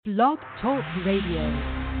Blog Talk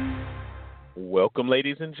Radio. Welcome,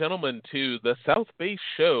 ladies and gentlemen, to the South Bay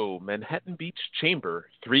Show, Manhattan Beach Chamber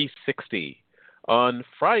 360, on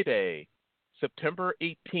Friday, September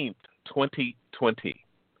 18th, 2020.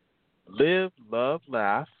 Live, love,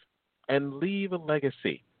 laugh, and leave a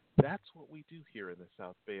legacy. That's what we do here in the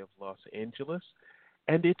South Bay of Los Angeles,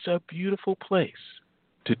 and it's a beautiful place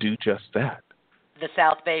to do just that. The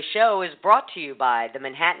South Bay Show is brought to you by the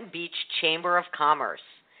Manhattan Beach Chamber of Commerce.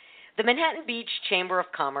 The Manhattan Beach Chamber of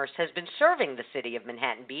Commerce has been serving the city of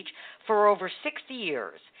Manhattan Beach for over 60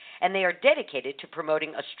 years, and they are dedicated to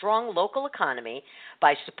promoting a strong local economy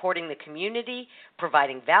by supporting the community,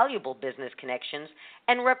 providing valuable business connections,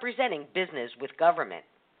 and representing business with government.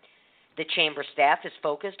 The Chamber staff is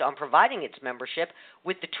focused on providing its membership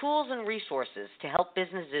with the tools and resources to help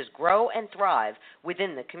businesses grow and thrive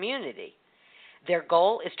within the community. Their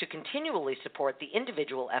goal is to continually support the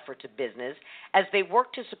individual efforts of business as they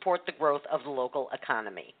work to support the growth of the local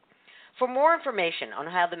economy. For more information on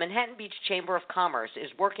how the Manhattan Beach Chamber of Commerce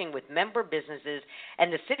is working with member businesses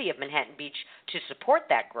and the City of Manhattan Beach to support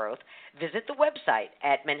that growth, visit the website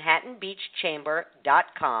at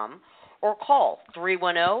manhattanbeachchamber.com or call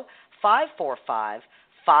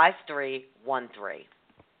 310-545-5313.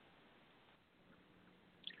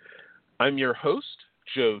 I'm your host,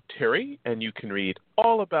 Joe Terry, and you can read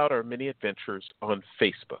all about our many adventures on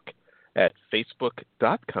Facebook at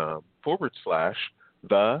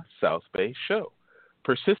facebook.com/The South Bay Show.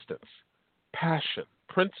 Persistence, passion,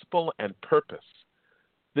 principle, and purpose.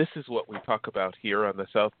 This is what we talk about here on the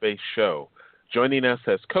South Bay Show. Joining us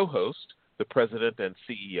as co-host, the president and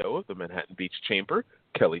CEO of the Manhattan Beach Chamber,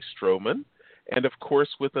 Kelly Stroman, and of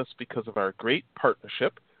course with us because of our great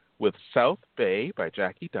partnership with South Bay by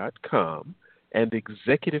Jackie.com, and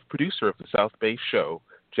executive producer of the South Bay Show,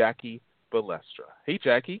 Jackie Balestra. Hey,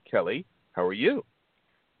 Jackie, Kelly, how are you?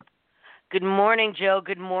 Good morning, Joe.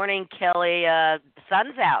 Good morning, Kelly. The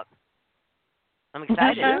sun's out. I'm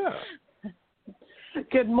excited. Yeah.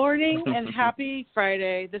 Good morning and happy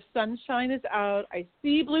Friday. The sunshine is out. I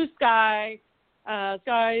see blue sky.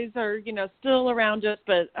 Skies are, still around us,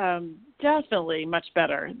 but definitely much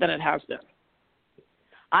better than it has been.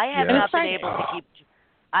 I have not been able to keep.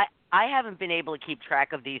 I haven't been able to keep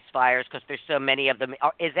track of these fires because there's so many of them.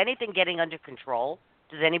 Is anything getting under control?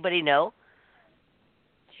 Does anybody know?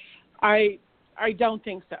 I don't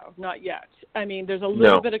think so. Not yet. I mean, there's a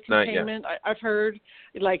little bit of containment. I've heard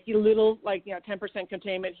like 10%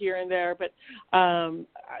 containment here and there, but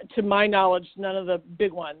to my knowledge, none of the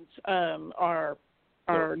big ones are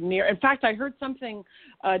near. In fact, I heard something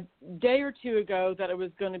a day or two ago that it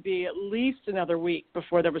was going to be at least another week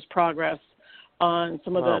before there was progress on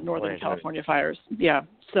some of the Northern California fires. Yeah.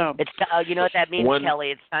 So it's you know what that means, Kelly?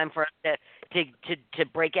 It's time for us to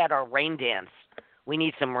break out our rain dance. We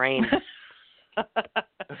need some rain.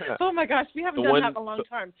 Oh my gosh, we haven't done that in a long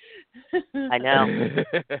time. I know.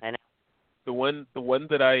 The one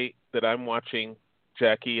that I'm watching,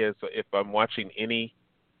 Jackie, is if I'm watching any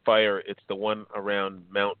fire, it's the one around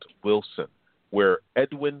Mount Wilson, where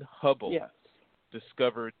Edwin Hubble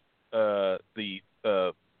discovered the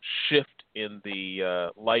shift in the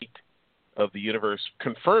light of the universe,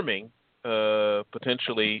 confirming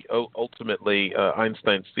potentially, ultimately,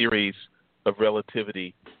 Einstein's theories of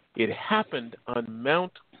relativity. It happened on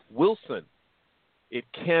Mount Wilson. It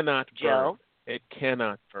cannot burn. Joe? It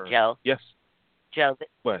cannot burn. Joe? Yes. Joe,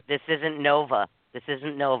 what? This isn't Nova. Well,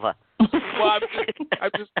 I'm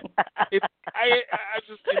just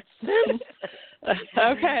incensed.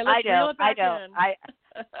 Okay, let's reel it back in.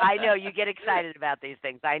 I know you get excited about these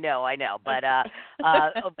things. I know. But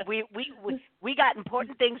we got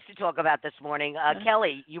important things to talk about this morning.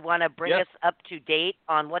 Kelly, you want to bring us up to date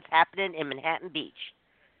on what's happening in Manhattan Beach?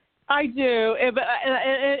 I do.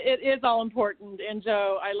 It is all important. And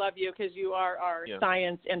Joe, I love you because you are our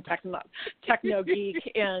science and techno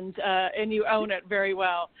geek, and you own it very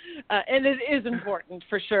well. And it is important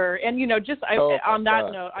for sure. And on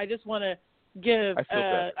that note, I just want to give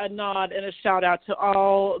a nod and a shout out to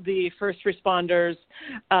all the first responders,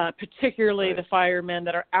 particularly the firemen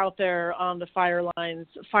that are out there on the fire lines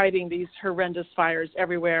fighting these horrendous fires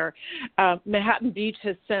everywhere. Manhattan Beach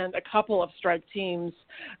has sent a couple of strike teams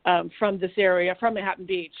from this area, from Manhattan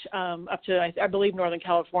Beach, up to, I believe, Northern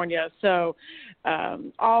California. So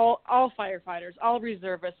all firefighters, all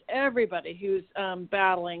reservists, everybody who's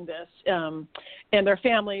battling this, and their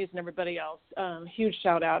families and everybody else, huge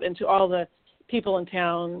shout out. And to all the people in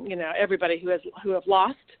town, everybody who have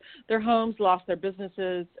lost their homes, lost their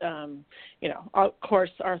businesses, of course,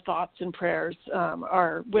 our thoughts and prayers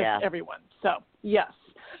are with everyone. So, yes.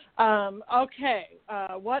 Okay,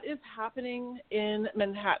 what is happening in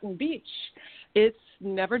Manhattan Beach? It's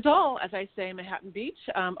never dull, as I say, in Manhattan Beach.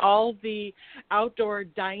 All the outdoor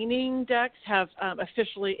dining decks have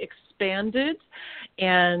officially expanded,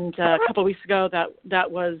 and a couple of weeks ago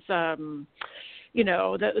that was, the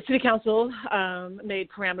city council made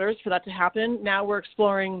parameters for that to happen. Now we're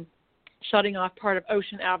exploring shutting off part of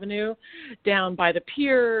Ocean Avenue down by the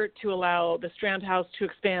pier to allow the Strand House to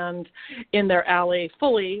expand in their alley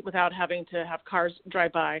fully without having to have cars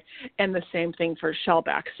drive by, and the same thing for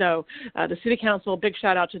Shellback. So the City Council, big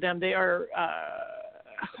shout out to them. They are,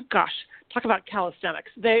 talk about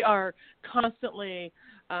calisthenics. They are constantly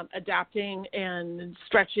adapting and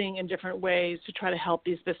stretching in different ways to try to help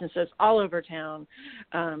these businesses all over town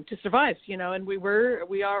to survive. And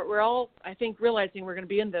we're all, I think, realizing we're going to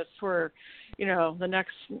be in this for, the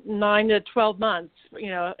next 9 to 12 months.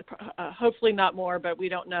 Hopefully not more, but we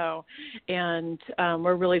don't know. And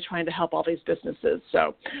we're really trying to help all these businesses.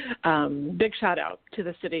 So big shout out to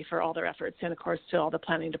the city for all their efforts, and of course to all the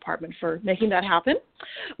planning department for making that happen.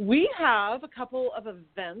 We have a couple of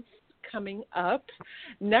events coming up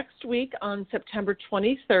next week on September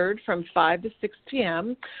 23rd from 5 to 6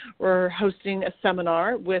 p.m. We're hosting a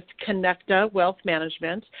seminar with Connecta Wealth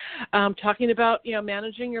Management, talking about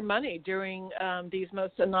managing your money during these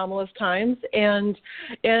most anomalous times and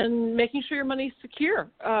making sure your money's secure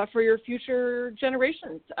for your future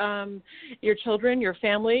generations, your children, your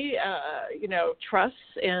family, trusts,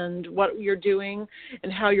 and what you're doing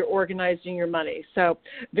and how you're organizing your money. So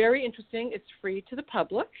very interesting. It's free to the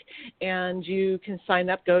public, and you can sign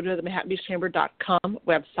up. Go to the ManhattanBeachChamber.com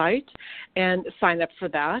website and sign up for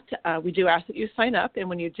that. We do ask that you sign up, and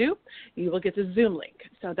when you do, you will get the Zoom link.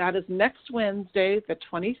 So that is next Wednesday, the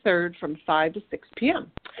 23rd, from 5 to 6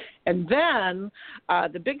 p.m. And then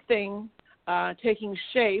the big thing taking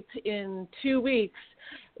shape in 2 weeks,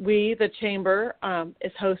 we, the Chamber,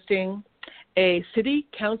 is hosting a City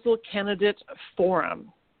Council Candidate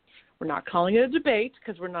Forum. We're not calling it a debate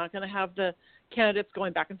because we're not going to have the candidates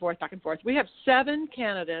going back and forth. We have 7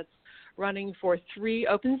 candidates running for 3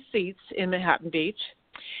 open seats in Manhattan Beach,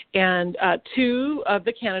 and 2 of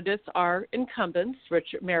the candidates are incumbents,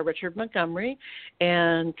 Mayor Richard Montgomery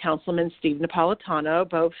and Councilman Steve Napolitano.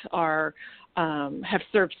 Both are have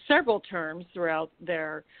served several terms throughout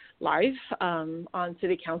their life on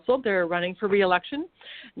City Council. They're running for re-election.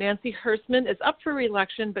 Nancy Hersman is up for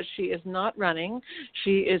re-election, but she is not running.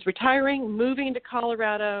 She is retiring, moving to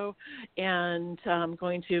Colorado, and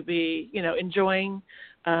going to be, enjoying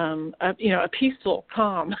a peaceful,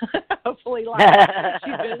 calm, hopefully life.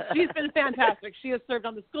 She's been fantastic. She has served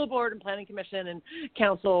on the school board and planning commission and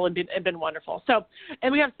council and been wonderful. So,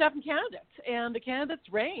 and we have 7 candidates, and the candidates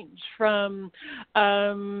range from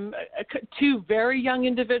 2 very young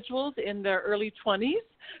individuals in their early 20s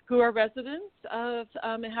who are residents of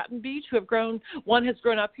Manhattan Beach, who have grown. One has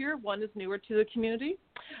grown up here, one is newer to the community,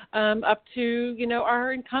 up to,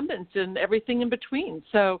 our incumbents and everything in between.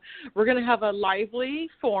 So we're going to have a lively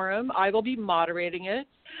forum. I will be moderating it,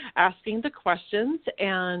 asking the questions.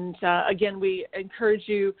 And again, we encourage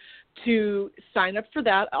you to sign up for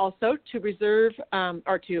that, also to reserve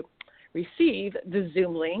or to receive the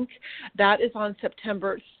Zoom link. That is on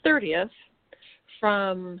September 30th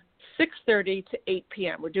from 6:30 to 8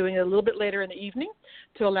 p.m. We're doing it a little bit later in the evening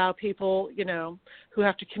to allow people, who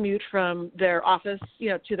have to commute from their office,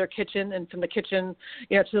 to their kitchen, and from the kitchen,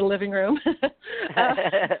 to the living room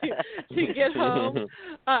to get home.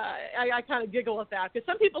 I kind of giggle at that because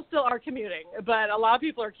some people still are commuting, but a lot of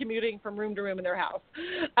people are commuting from room to room in their house.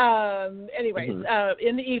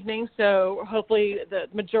 In the evening, so hopefully the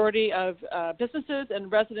majority of businesses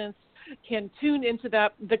and residents can tune into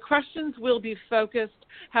that. The questions will be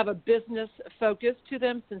have a business focus to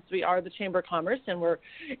them, since we are the Chamber of Commerce and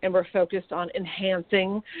we're focused on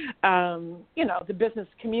enhancing, the business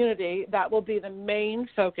community. That will be the main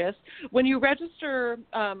focus. When you register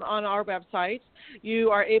on our website, you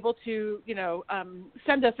are able to,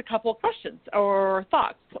 send us a couple of questions or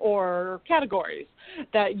thoughts or categories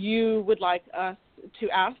that you would like us to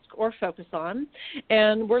ask or focus on,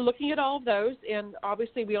 and we're looking at all of those. And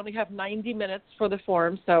obviously we only have 90 minutes for the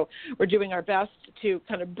forum, so we're doing our best to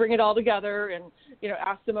kind of bring it all together and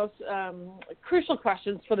ask the most crucial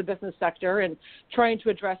questions for the business sector and trying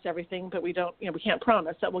to address everything. But we don't, we can't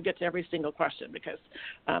promise that we'll get to every single question, because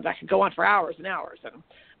that could go on for hours and hours, and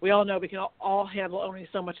we all know we can all handle only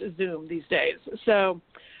so much Zoom these days. So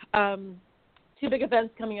 2 big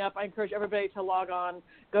events coming up. I encourage everybody to log on,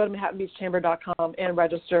 go to ManhattanBeachChamber.com and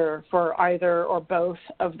register for either or both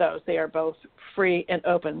of those. They are both free and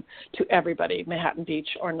open to everybody, Manhattan Beach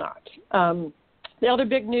or not. The other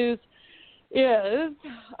big news is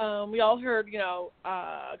we all heard,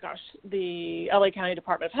 the LA County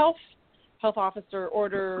Department of Health officer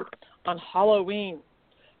order on Halloween.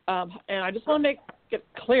 And I just want to make it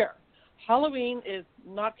clear, Halloween is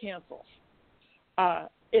not canceled.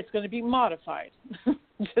 It's going to be modified,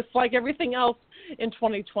 just like everything else in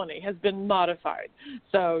 2020 has been modified.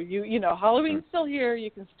 So, Halloween's still here. You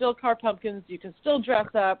can still carve pumpkins. You can still dress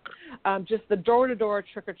up. Just the door-to-door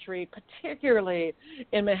trick-or-treat, particularly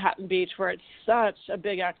in Manhattan Beach, where it's such a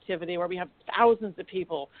big activity, where we have thousands of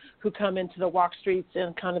people who come into the walk streets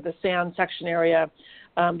in kind of the sand section area.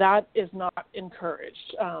 That is not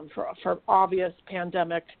encouraged for obvious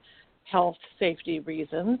pandemic health, safety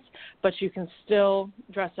reasons, but you can still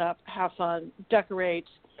dress up, have fun, decorate.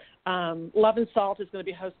 Love and Salt is going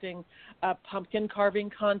to be hosting a pumpkin carving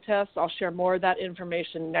contest. I'll share more of that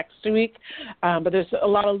information next week, but there's a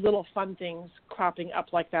lot of little fun things cropping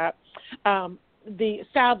up like that.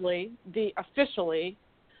 Sadly, officially,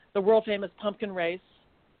 the world-famous pumpkin race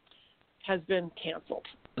has been canceled.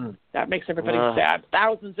 That makes everybody sad.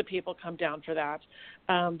 Thousands of people come down for that.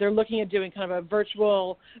 They're looking at doing kind of a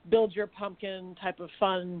virtual build your pumpkin type of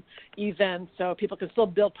fun event, so people can still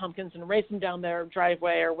build pumpkins and race them down their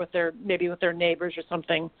driveway or with their neighbors or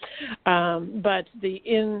something. But the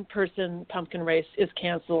in-person pumpkin race is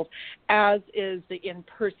canceled, as is the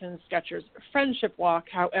in-person Skechers Friendship Walk.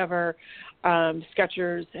 However,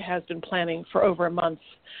 Skechers has been planning for over a month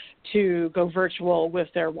to go virtual with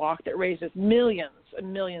their walk that raises millions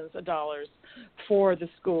and millions of dollars for the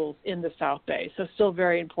schools in the South Bay. So still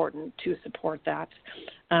very important to support that.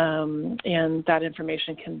 And that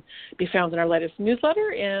information can be found in our latest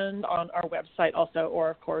newsletter and on our website also,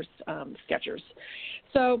 or, of course, Skechers.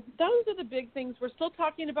 So those are the big things. We're still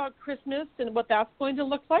talking about Christmas and what that's going to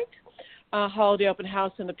look like. Holiday open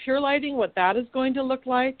house and the pure lighting, what that is going to look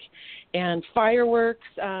like, and fireworks.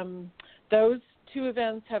 Those two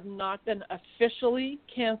events have not been officially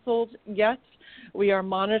canceled yet. We are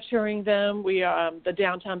monitoring them. The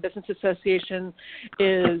Downtown Business Association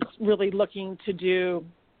is really looking to do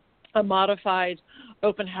a modified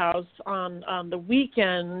open house on the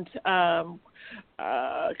weekend,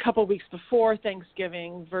 a couple weeks before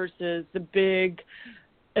Thanksgiving, versus the big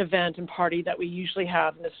event and party that we usually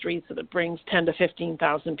have in the streets that brings 10 to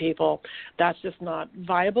 15,000 people. That's just not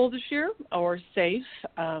viable this year or safe.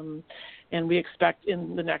 And we expect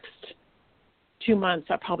in the next 2 months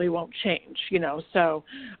that probably won't change, So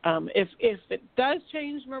if it does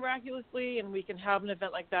change miraculously and we can have an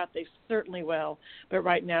event like that, they certainly will. But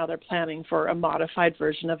right now they're planning for a modified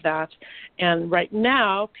version of that. And right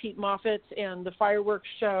now, Pete Moffitt and the fireworks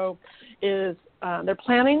show is they're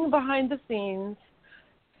planning behind the scenes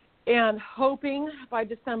and hoping by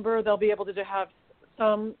December they'll be able to have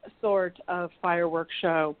some sort of fireworks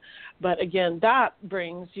show. But again, that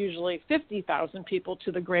brings usually 50,000 people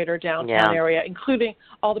to the greater downtown area, including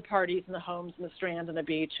all the parties and the homes and the Strand and the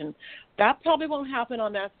beach. And that probably won't happen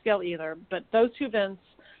on that scale either. But those two events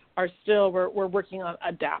are still, we're working on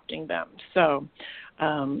adapting them. So,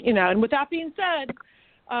 and with that being said,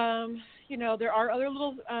 there are other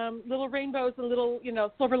little rainbows and little,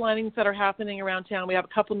 silver linings that are happening around town. We have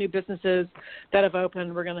a couple new businesses that have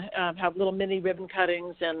opened. We're going to have little mini ribbon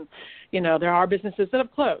cuttings, and, there are businesses that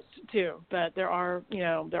have closed too. But there are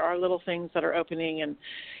little things that are opening, and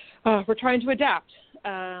we're trying to adapt,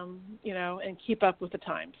 and keep up with the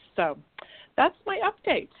times. So that's my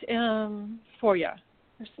update for you.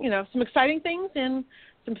 There's, some exciting things and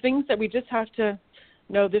some things that we just have to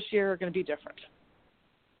know this year are going to be different.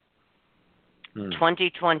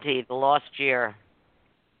 2020, the lost year.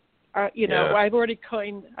 I've already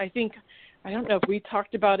coined, I don't know if we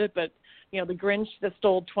talked about it, but, the Grinch that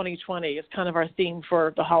stole 2020 is kind of our theme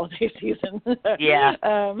for the holiday season. Yeah.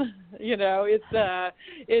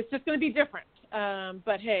 It's just going to be different.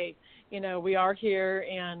 But, hey, we are here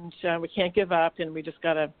and we can't give up, and we just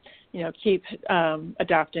got to, keep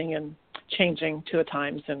adapting and changing to the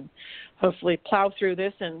times and hopefully plow through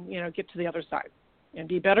this and, get to the other side and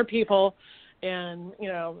be better people and,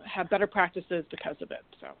 have better practices because of it.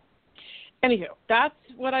 So, anywho, that's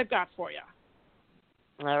what I've got for you.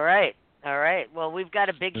 All right. Well, we've got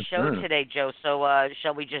a big show today, Joe, so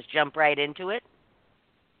shall we just jump right into it?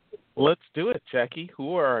 Let's do it, Jackie.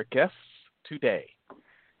 Who are our guests today?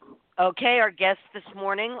 Okay, our guests this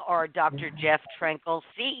morning are Dr. Geoff Trenkle,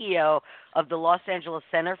 CEO of the Los Angeles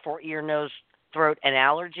Center for Ear, Nose, Throat, and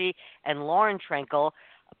Allergy, and Lauren Trenkle,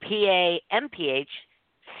 PA, MPH,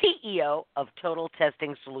 CEO of Total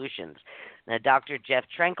Testing Solutions. Now, Dr. Geoff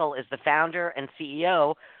Trenkle is the founder and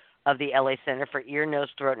CEO of the LA Center for Ear, Nose,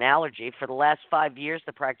 Throat, and Allergy. For the last 5 years,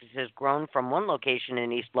 the practice has grown from one location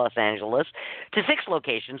in East Los Angeles to 6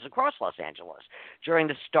 locations across Los Angeles. During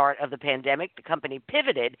the start of the pandemic, the company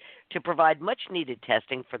pivoted to provide much-needed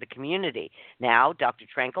testing for the community. Now, Dr.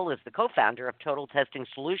 Trenkle is the co-founder of Total Testing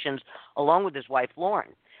Solutions, along with his wife,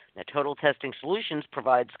 Lauren. Now, Total Testing Solutions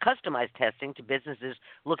provides customized testing to businesses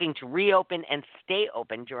looking to reopen and stay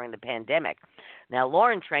open during the pandemic. Now,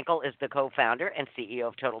 Lauren Trenkle is the co-founder and CEO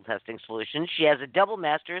of Total Testing Solutions. She has a double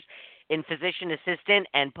master's in physician assistant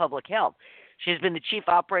and public health. She has been the chief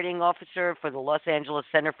operating officer for the Los Angeles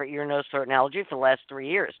Center for Ear, Nose, Throat, and Allergy for the last 3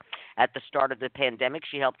 years. At the start of the pandemic,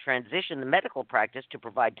 she helped transition the medical practice to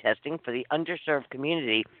provide testing for the underserved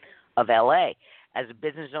community of LA. As a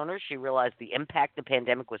business owner, she realized the impact the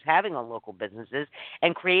pandemic was having on local businesses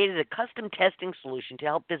and created a custom testing solution to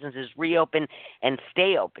help businesses reopen and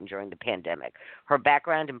stay open during the pandemic. Her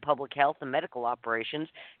background in public health and medical operations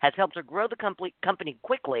has helped her grow the company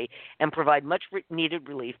quickly and provide much-needed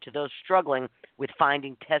relief to those struggling with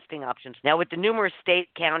finding testing options. Now, with the numerous state,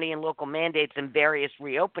 county, and local mandates and various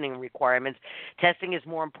reopening requirements, testing is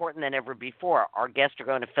more important than ever before. Our guests are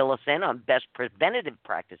going to fill us in on best preventative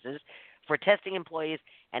practices for testing employees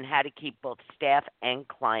and how to keep both staff and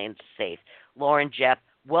clients safe. Lauren, Geoff,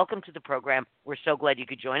 welcome to the program. We're so glad you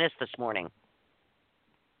could join us this morning.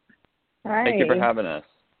 Hi. Thank you for having us.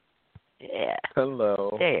 Yeah.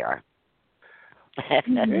 Hello. There you are.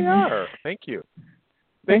 They are. Thank you.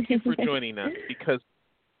 Thank you for joining us, because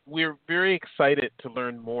we're very excited to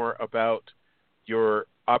learn more about your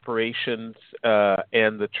operations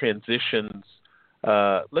and the transitions.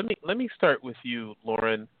 Let me start with you,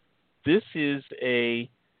 Lauren. This is a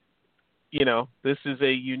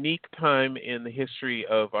unique time in the history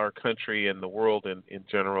of our country and the world in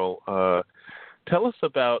general. Tell us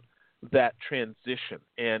about that transition,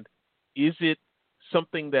 and is it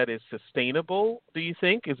something that is sustainable, do you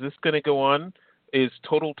think? Is this going to go on? Is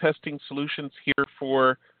Total Testing Solutions here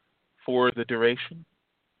for the duration?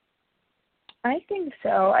 I think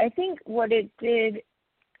so. I think what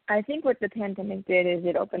the pandemic did is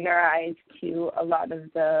it opened our eyes to a lot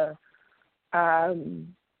of the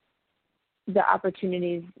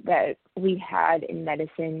opportunities that we had in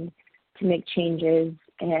medicine to make changes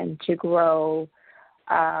and to grow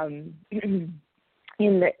in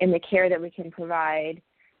the care that we can provide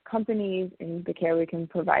companies and the care we can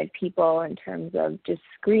provide people in terms of just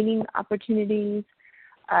screening opportunities,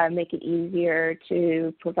 make it easier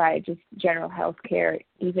to provide just general health care,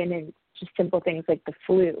 even in just simple things like the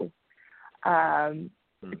flu.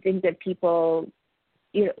 Things that people,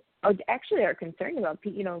 actually are concerned about.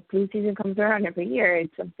 Flu season comes around every year.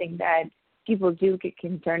 It's something that people do get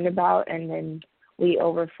concerned about, and then we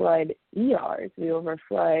overflood ERs, we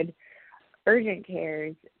overflood urgent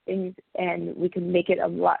cares, things, and we can make it a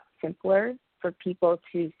lot simpler for people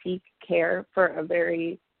to seek care for a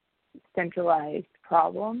very centralized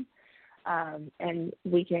problem, and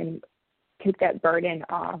we can take that burden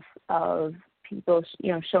off of people,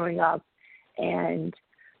 showing up and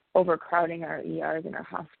overcrowding our ERs and our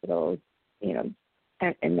hospitals, and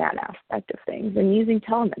that aspect of things, and using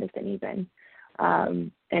telemedicine even,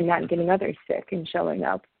 and not getting others sick and showing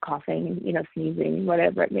up coughing, sneezing,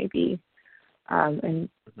 whatever it may be, and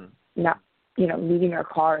not, leaving our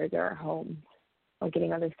cars or our homes or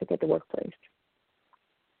getting others sick at the workplace.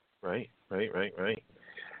 Right.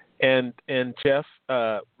 And Geoff,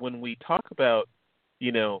 when we talk about,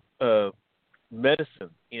 medicine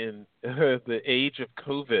in the age of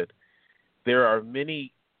COVID, there are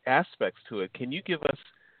many aspects to it. Can you give us,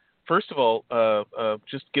 first of all,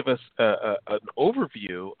 just give us an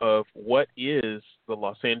overview of what is the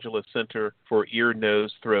Los Angeles Center for Ear,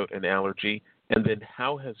 Nose, Throat, and Allergy, and then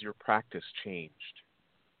how has your practice changed?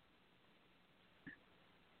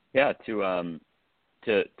 Yeah, to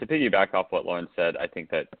piggyback off what Lauren said, I think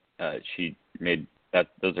that she made that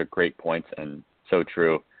those are great points and so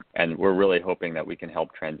true. And we're really hoping that we can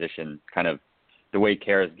help transition kind of the way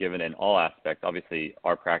care is given in all aspects. Obviously,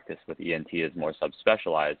 our practice with ENT is more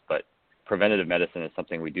subspecialized, but preventative medicine is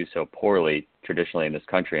something we do so poorly traditionally in this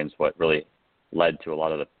country, and it's what really led to a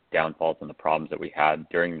lot of the downfalls and the problems that we had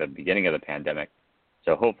during the beginning of the pandemic.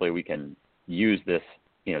 So hopefully we can use this,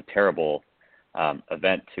 terrible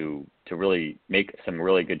event to really make some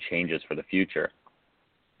really good changes for the future.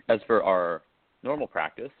 As for our normal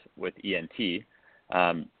practice with ENT,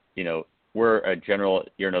 we're a general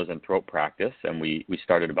ear, nose, and throat practice, and we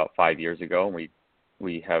started about 5 years ago. And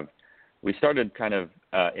we started kind of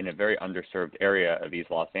in a very underserved area of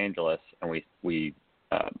East Los Angeles, and we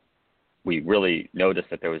really noticed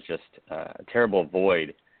that there was just a terrible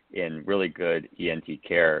void in really good ENT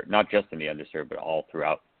care, not just in the underserved, but all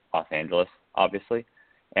throughout Los Angeles, obviously.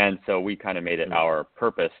 And so we kind of made it our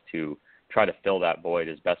purpose to try to fill that void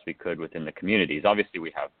as best we could within the communities. Obviously,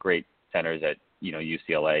 we have great centers at,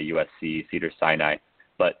 UCLA, USC, Cedars-Sinai,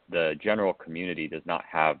 but the general community does not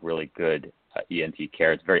have really good ENT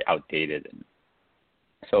care. It's very outdated. And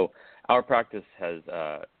so our practice has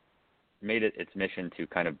made it its mission to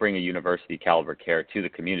kind of bring a university caliber care to the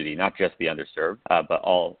community, not just the underserved, but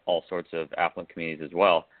all sorts of affluent communities as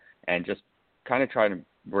well, and just kind of try to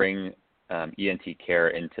bring ENT care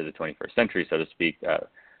into the 21st century, so to speak,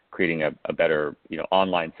 creating a better,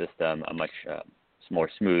 online system, a much more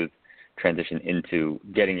smooth transition into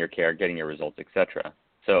getting your care, getting your results, etc.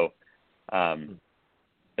 So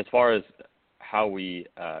as far as how we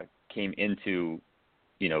came into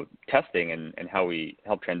testing and how we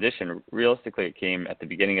helped transition, realistically it came at the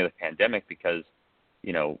beginning of the pandemic because,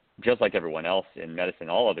 just like everyone else in medicine,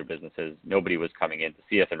 all other businesses, nobody was coming in to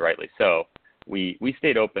see us, and rightly so. We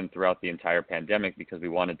stayed open throughout the entire pandemic because we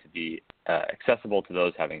wanted to be accessible to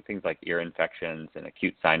those having things like ear infections and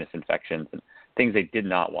acute sinus infections and things they did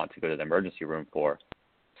not want to go to the emergency room for.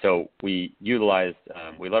 So we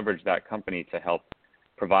leveraged that company to help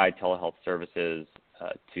provide telehealth services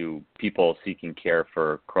to people seeking care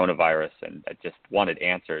for coronavirus and just wanted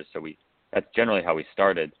answers. So that's generally how we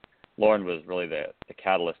started. Lauren was really the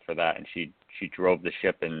catalyst for that, and she drove the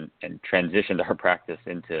ship and transitioned our practice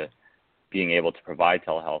into being able to provide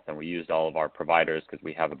telehealth. And we used all of our providers because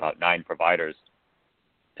we have about 9 providers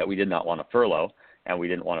that we did not want to furlough, and we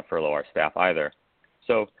didn't want to furlough our staff either.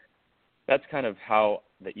 So that's kind of how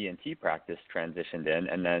the ENT practice transitioned in.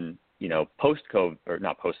 And then, post-COVID, or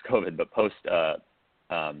not post-COVID, but post us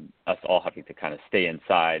all having to kind of stay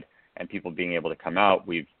inside and people being able to come out,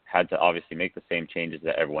 we've had to obviously make the same changes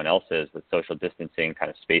that everyone else is with social distancing, kind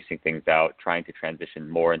of spacing things out, trying to transition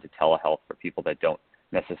more into telehealth for people that don't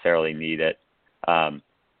necessarily need it. And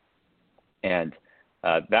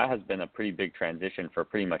that has been a pretty big transition for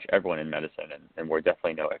pretty much everyone in medicine, and we're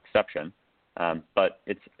definitely no exception. But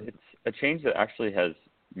it's a change that actually has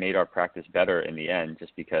made our practice better in the end,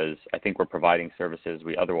 just because I think we're providing services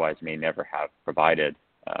we otherwise may never have provided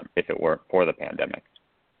if it weren't for the pandemic.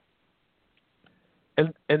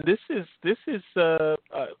 And this is a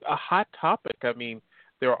hot topic. I mean,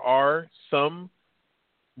 there are some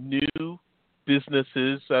new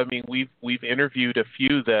businesses. I mean, we've interviewed a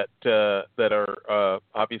few that are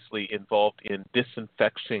obviously involved in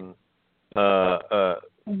disinfecting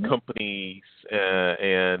companies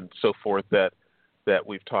and so forth that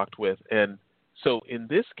we've talked with. And so in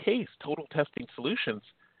this case, Total Testing Solutions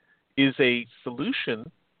is a solution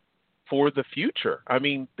for the future. I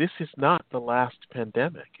mean, this is not the last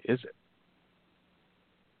pandemic, is it?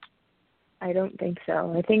 I don't think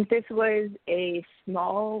so. I think this was a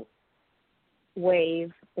small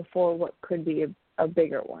wave before what could be a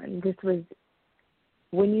bigger one. This was,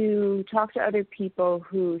 when you talk to other people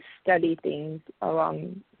who study things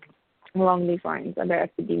along these lines, other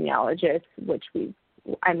epidemiologists, which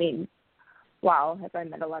wow, have I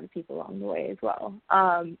met a lot of people along the way as well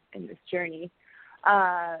in this journey.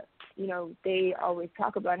 They always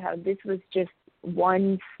talk about how this was just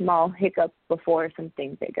one small hiccup before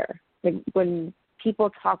something bigger. Like when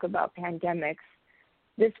people talk about pandemics,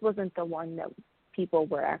 this wasn't the one that people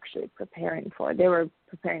were actually preparing for. They were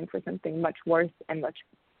preparing for something much worse and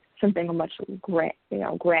something much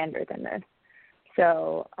grander than this.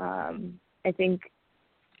 So I think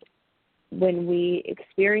when we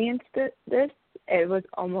experienced this, it was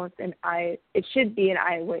almost it should be an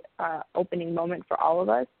eye-opening moment for all of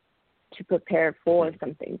us to prepare for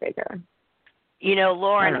something bigger.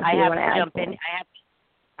 Lauren, I have to jump in.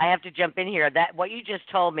 I have to jump in here. That what you just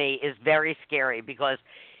told me is very scary, because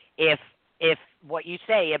if what you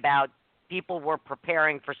say about people were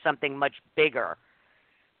preparing for something much bigger,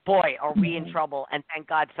 boy, are we in trouble. And thank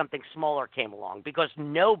God something smaller came along, because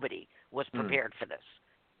nobody was prepared for this.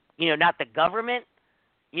 Not the government.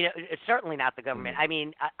 Certainly not the government. I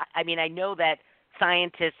mean, I know that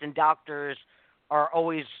scientists and doctors are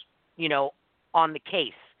always, on the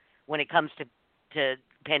case when it comes to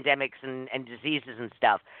pandemics and diseases and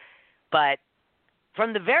stuff. But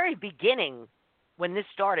from the very beginning, when this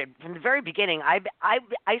started, from the very beginning, I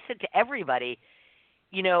said to everybody,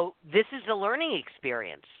 this is a learning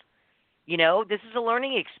experience. This is a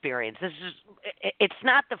learning experience. It's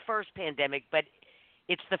not the first pandemic, but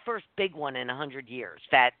it's the first big one in 100 years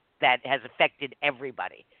that has affected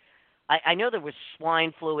everybody. I know there was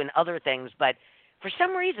swine flu and other things, but for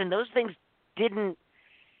some reason those things didn't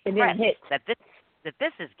hit that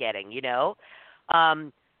this is getting,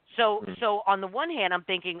 So on the one hand, I'm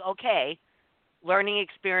thinking, okay, learning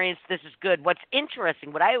experience, this is good. What's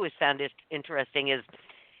interesting, what I always found is interesting is,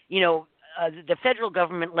 the federal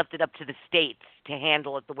government left it up to the states to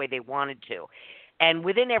handle it the way they wanted to. And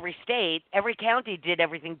within every state, every county did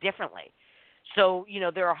everything differently. So,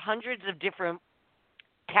 there are hundreds of different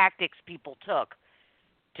tactics people took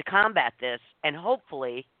to combat this, and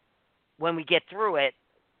hopefully when we get through it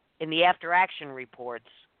in the after action reports,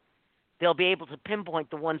 they'll be able to pinpoint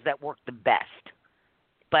the ones that work the best.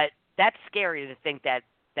 But that's scary to think that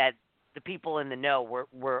the people in the know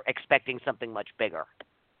were expecting something much bigger.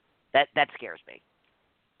 That scares me.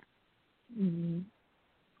 Mm-hmm.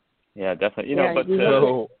 Yeah, definitely.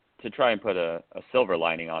 To try and put a silver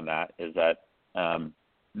lining on that is that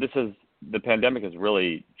the pandemic has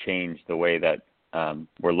really changed the way that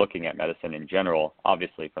we're looking at medicine in general,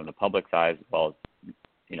 obviously from the public side, as well as,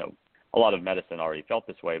 a lot of medicine already felt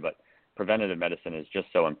this way, but preventative medicine is just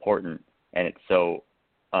so important, and it's so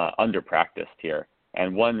under-practiced here.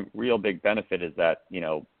 And one real big benefit is that,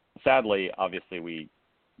 sadly, obviously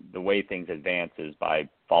the way things advance is by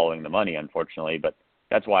following the money, unfortunately, but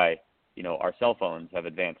that's why, our cell phones have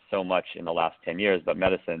advanced so much in the last 10 years, but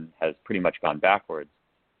medicine has pretty much gone backwards.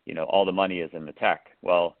 All the money is in the tech.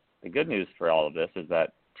 Well, the good news for all of this is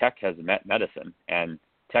that tech has met medicine, and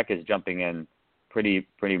tech is jumping in pretty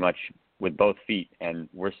much with both feet, and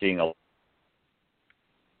we're seeing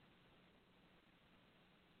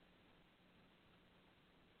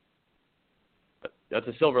that's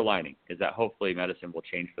a silver lining, is that hopefully medicine will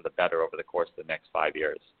change for the better over the course of the next 5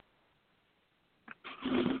 years.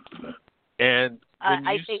 And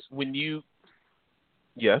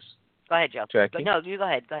yes? Go ahead, Joe. Jackie? No, you go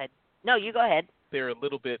ahead. No, you go ahead. There a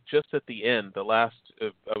little bit just at the end, the last,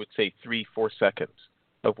 I would say 3-4 seconds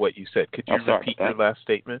of what you said. Could you repeat your last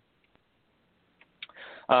statement?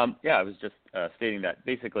 I was just stating that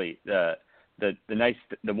basically the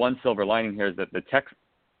one silver lining here is that the tech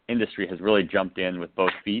industry has really jumped in with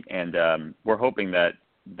both feet, and we're hoping that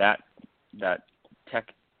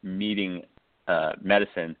tech meeting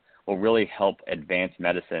medicine will really help advance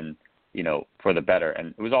medicine, for the better.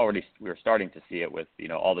 And we were starting to see it with,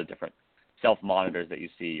 all the different self-monitors that you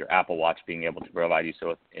see, your Apple Watch being able to provide you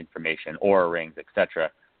with information, Oura rings, etc.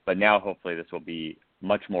 But now hopefully this will be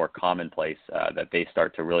much more commonplace that they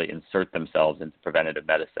start to really insert themselves into preventative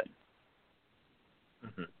medicine.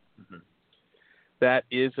 Mm-hmm. Mm-hmm. That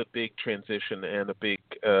is a big transition and a big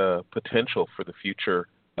potential for the future.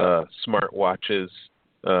 Smartwatches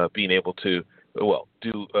being able to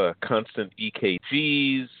do constant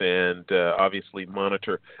EKGs and obviously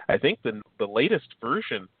monitor. I think the latest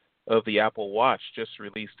version of the Apple Watch, just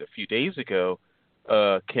released a few days ago,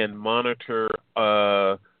 can monitor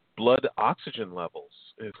blood oxygen levels,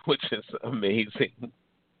 which is amazing,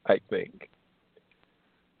 I think.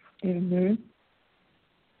 Mm-hmm.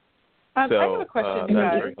 I have a question.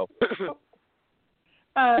 That's very helpful.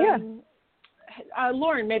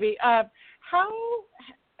 Lauren, maybe.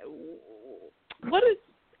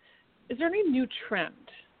 Is there any new trend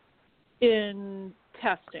in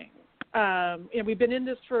testing? We've been in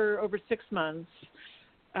this for over 6 months.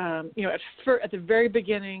 At the very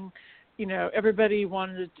beginning, everybody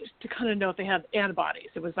wanted to kind of know if they had antibodies.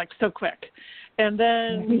 It was like so quick. And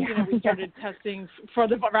then, we started testing for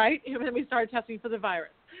the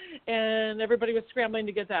virus. And everybody was scrambling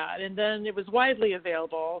to get that. And then it was widely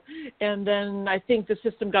available. And then I think the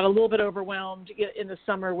system got a little bit overwhelmed in the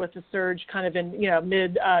summer with the surge kind of in,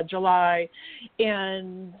 mid-July.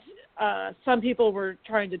 And some people were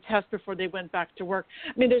trying to test before they went back to work.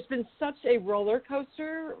 I mean, there's been such a roller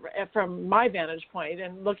coaster from my vantage point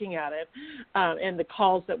and looking at it and the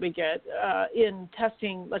calls that we get in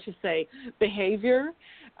testing, let's just say, behavior.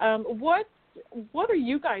 What are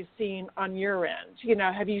you guys seeing on your end?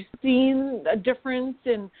 Have you seen a difference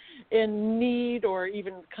in need or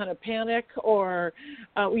even kind of panic or,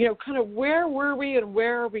 kind of where were we and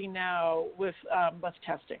where are we now with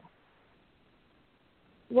testing?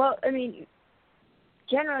 Well, I mean,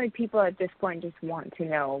 generally people at this point just want to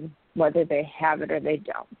know whether they have it or they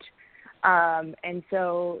don't. And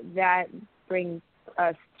so that brings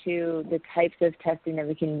us to the types of testing that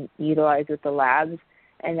we can utilize with the labs,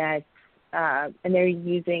 and that's and they're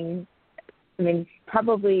using,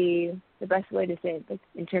 probably the best way to say it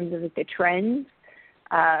in terms of the trends,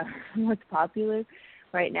 what's popular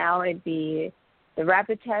right now, it'd be the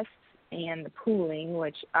rapid tests and the pooling,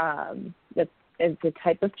 which is the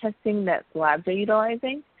type of testing that labs are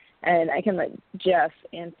utilizing. And I can let Geoff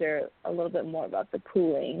answer a little bit more about the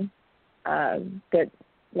pooling that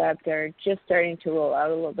labs are just starting to roll out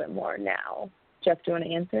a little bit more now. Geoff, do you want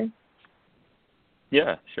to answer?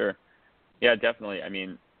 Yeah, sure. Yeah, definitely.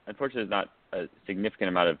 Unfortunately, there's not a significant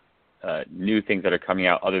amount of new things that are coming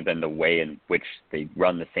out other than the way in which they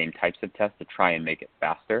run the same types of tests to try and make it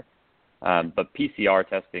faster. But PCR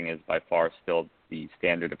testing is by far still the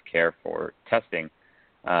standard of care for testing.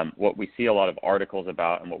 What we see a lot of articles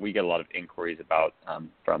about and what we get a lot of inquiries about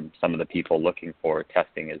from some of the people looking for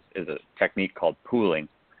testing is a technique called pooling,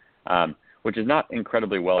 which is not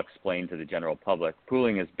incredibly well explained to the general public.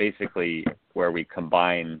 Pooling is basically where we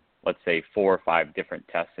combine, let's say, 4 or 5 different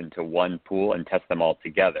tests into one pool and test them all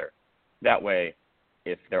together. That way,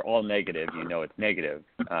 if they're all negative, you know it's negative.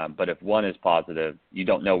 But if one is positive, you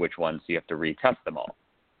don't know which one, so you have to retest them all.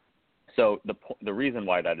 So the reason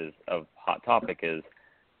why that is a hot topic is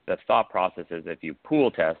the thought process is if you pool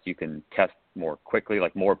test, you can test more quickly,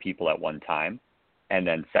 like more people at one time. And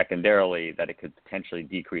then secondarily, that it could potentially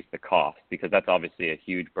decrease the cost, because that's obviously a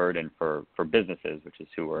huge burden for businesses, which is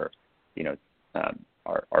who are,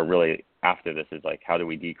 are really after this, is like, how do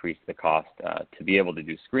we decrease the cost to be able to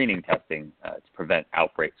do screening testing to prevent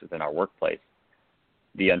outbreaks within our workplace.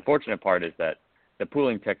 The unfortunate part is that the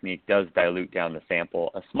pooling technique does dilute down the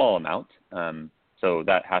sample a small amount, so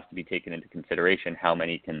that has to be taken into consideration, how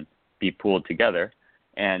many can be pooled together.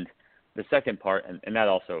 And the second part, and that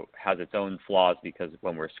also has its own flaws, because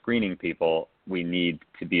when we're screening people, we need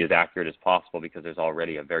to be as accurate as possible because there's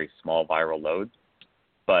already a very small viral load.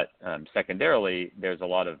 But secondarily, there's a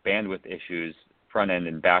lot of bandwidth issues, front end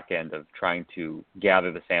and back end, of trying to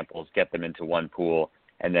gather the samples, get them into one pool,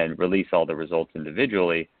 and then release all the results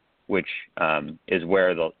individually, which is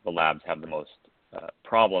where the labs have the most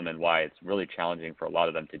problem, and why it's really challenging for a lot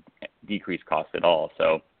of them to decrease costs at all.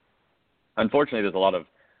 So unfortunately, there's a lot of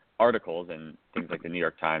articles in things like the New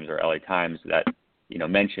York Times or LA Times that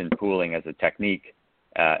mention pooling as a technique.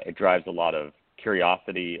 It drives a lot of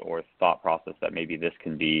curiosity or thought process that maybe this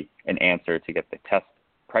can be an answer to get the test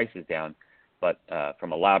prices down. But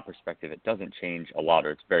from a lab perspective, it doesn't change a lot,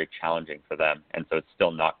 or it's very challenging for them, and so it's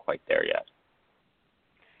still not quite there yet.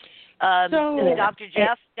 Dr.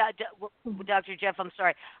 Geoff, Dr. Geoff, I'm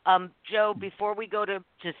sorry. Joe, before we go to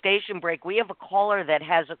station break, we have a caller that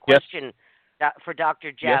has a question for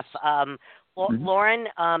Dr. Geoff. Yes. Lauren,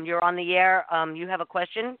 you're on the air. You have a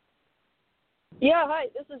question? Yeah, hi.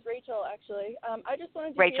 This is Rachel, actually. I just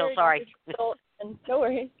wanted to Rachel, hear sorry. And no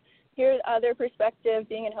worries. Hear their perspective,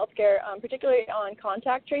 being in healthcare, particularly on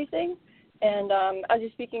contact tracing. And as you're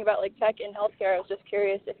speaking about like tech in healthcare, I was just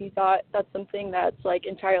curious if you thought that's something that's like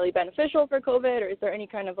entirely beneficial for COVID, or is there any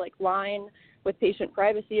kind of like line with patient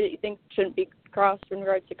privacy that you think shouldn't be crossed in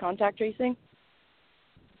regards to contact tracing?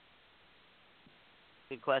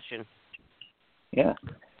 Good question. Yeah.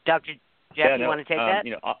 Dr. Geoff, you want to take that?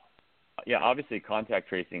 Obviously contact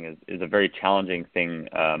tracing is a very challenging thing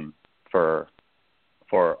for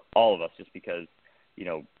all of us, just because,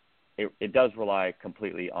 it does rely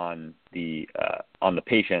completely on the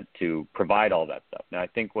patient to provide all that stuff. Now, I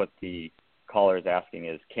think what the caller is asking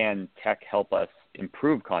is, can tech help us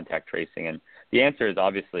improve contact tracing? And the answer is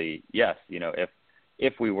obviously yes.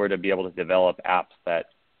 If we were to be able to develop apps that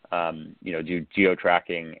do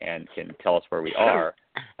geo-tracking and can tell us where we are,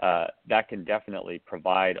 that can definitely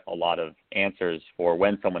provide a lot of answers for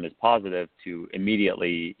when someone is positive, to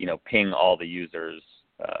immediately, ping all the users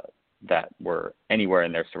that were anywhere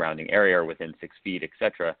in their surrounding area or within 6 feet, et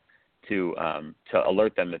cetera, to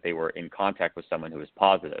alert them that they were in contact with someone who was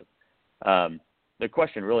positive. The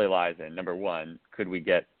question really lies in, number one, could we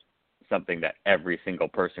get something that every single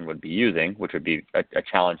person would be using, which would be a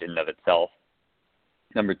challenge in and of itself.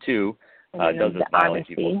 Number two, does it violate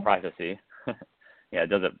people's privacy? Yeah,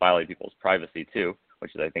 does it violate people's privacy too,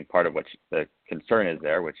 which is, I think, part of what the concern is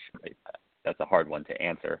there, which that's a hard one to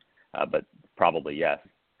answer, but probably yes.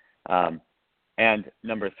 And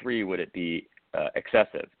number three, would it be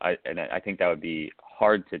excessive? I think that would be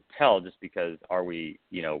hard to tell, just because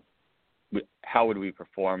how would we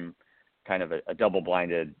perform kind of a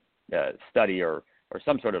double-blinded study or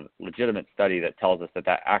some sort of legitimate study that tells us that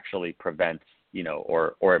actually prevents,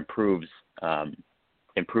 or improves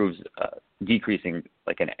decreasing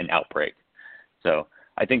like an outbreak. So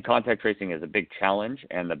I think contact tracing is a big challenge,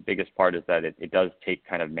 and the biggest part is that it does take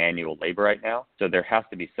kind of manual labor right now. So there has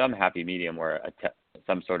to be some happy medium where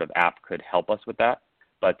some sort of app could help us with that.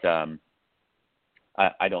 But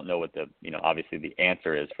I don't know what obviously the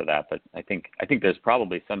answer is for that. But I think there's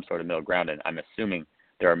probably some sort of middle ground, and I'm assuming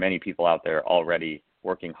there are many people out there already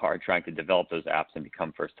working hard trying to develop those apps and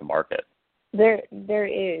become first to market. There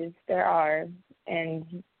are,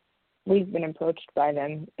 and we've been approached by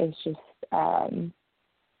them. It's just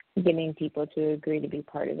getting people to agree to be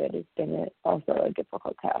part of it has been also a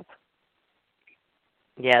difficult task.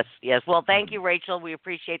 Yes, yes. Well, thank you, Rachel. We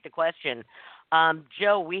appreciate the question.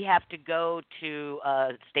 Joe, we have to go to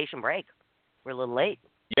station break. We're a little late.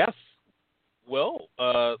 Yes. Well,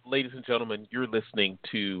 ladies and gentlemen, you're listening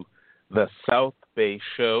to the South Bay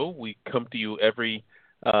Show. We come to you every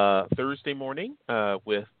Thursday morning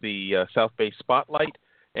with the South Bay Spotlight,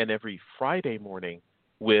 and every Friday morning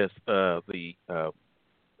with the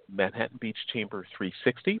Manhattan Beach Chamber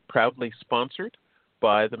 360, proudly sponsored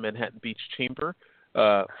by the Manhattan Beach Chamber,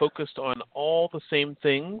 focused on all the same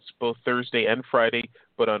things, both Thursday and Friday,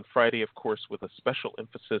 but on Friday, of course, with a special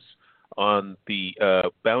emphasis on the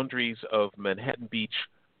boundaries of Manhattan Beach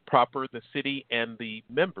proper, the city, and the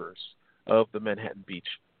members of the Manhattan Beach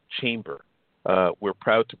Chamber. We're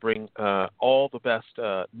proud to bring all the best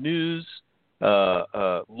news,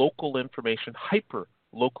 local information, hyper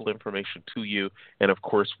local information to you. And of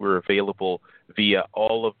course, we're available via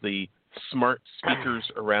all of the smart speakers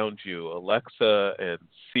around you, Alexa and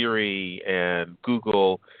Siri and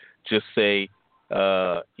Google. Just say,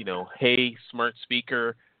 hey, smart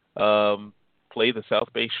speaker, play the South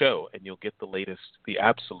Bay Show, and you'll get the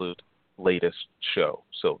absolute latest show.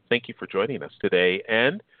 So thank you for joining us today.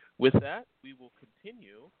 And with that, we will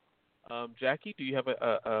continue. Jackie, do you have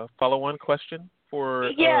a follow-on question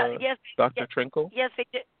for Dr. Trenkle? Yes, I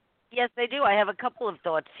do. Yes, I do. I have a couple of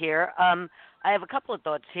thoughts here.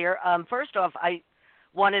 First off, I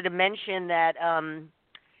wanted to mention that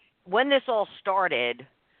when this all started,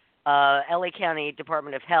 LA County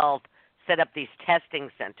Department of Health set up these testing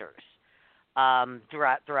centers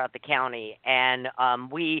throughout the county, and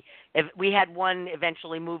we had one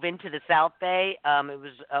eventually move into the South Bay. It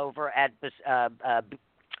was over at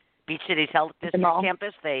Beach City's Health District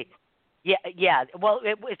campus. Well,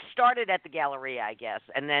 it started at the Galleria, I guess,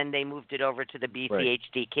 and then they moved it over to the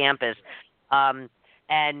BCHD campus.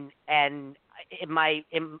 And in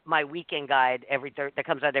my weekend guide that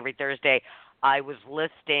comes out every Thursday, I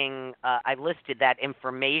listed that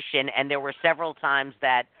information, and there were several times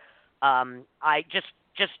that I just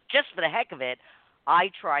for the heck of it,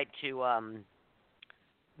 I tried to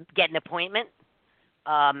get an appointment.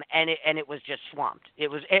 And it was just swamped. It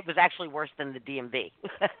was actually worse than the DMV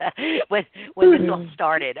when this all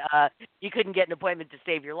started. You couldn't get an appointment to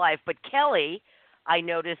save your life. But Kelly, I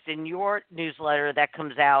noticed in your newsletter that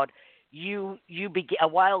comes out, a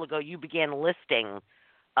while ago you began listing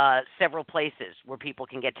several places where people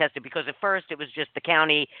can get tested, because at first it was just the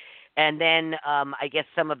county, and then I guess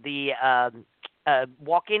some of the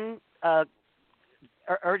walk-in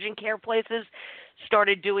urgent care places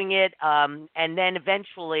started doing it, and then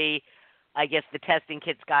eventually, I guess the testing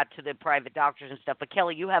kits got to the private doctors and stuff. But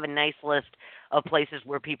Kelly, you have a nice list of places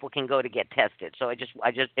where people can go to get tested. So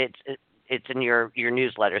it's in your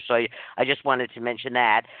newsletter. So I just wanted to mention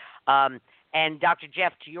that. And Dr.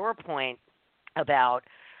 Geoff, to your point about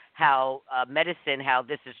how medicine, how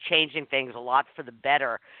this is changing things a lot for the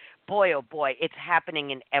better. Boy, oh boy, it's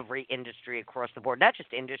happening in every industry across the board, not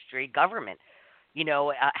just industry, government.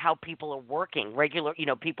 How people are working, regular,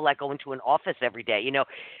 people that go into an office every day.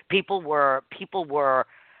 People were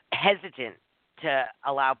hesitant to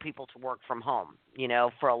allow people to work from home,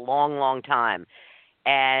 for a long, long time.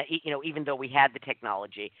 And, even though we had the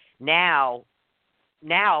technology, now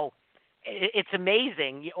it's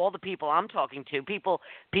amazing. All the people I'm talking to, people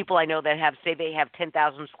I know that they have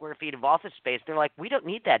 10,000 square feet of office space. They're like, we don't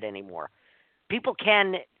need that anymore. People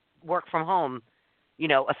can work from home,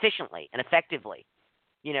 efficiently and effectively,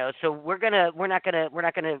 so we're not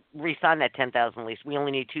gonna re-sign that 10,000 lease. We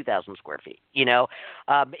only need 2,000 square feet.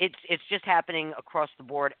 It's just happening across the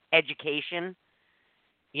board. Education,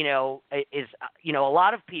 is a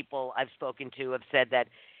lot of people I've spoken to have said that,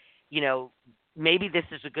 maybe this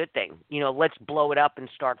is a good thing. Let's blow it up and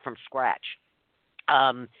start from scratch.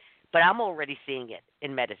 But I'm already seeing it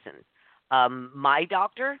in medicine. My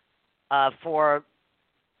doctor,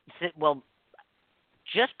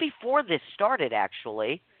 just before this started,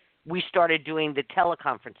 actually, we started doing the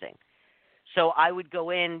teleconferencing. So I would go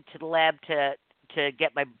into the lab to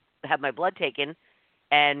have my blood taken,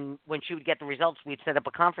 and when she would get the results, we'd set up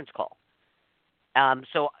a conference call.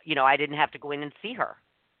 So I didn't have to go in and see her.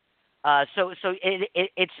 So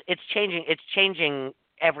it's changing. It's changing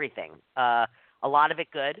everything. A lot of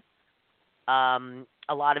it good. A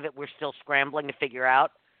lot of it we're still scrambling to figure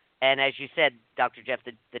out. And as you said, Dr. Geoff,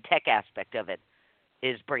 the tech aspect of it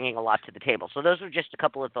is bringing a lot to the table. So those were just a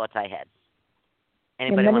couple of thoughts I had.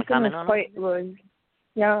 Anybody want to comment on it?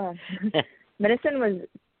 Medicine was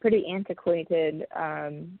pretty antiquated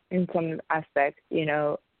in some aspects,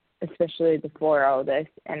 especially before all this.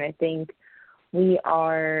 And I think we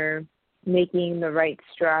are making the right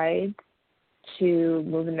strides to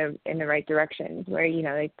move in the right direction. Where, you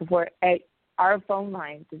know, like before, our phone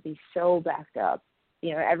lines would be so backed up.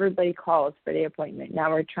 You know, everybody calls for the appointment.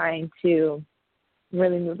 Now we're trying to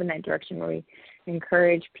really move in that direction where we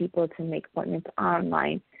encourage people to make appointments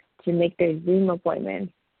online, to make their Zoom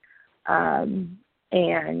appointments, and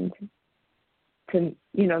to,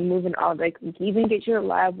 you know, move in all, like, even get your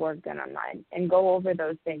lab work done online and go over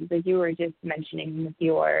those things like you were just mentioning with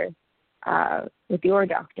your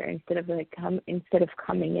doctor instead of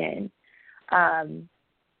coming in,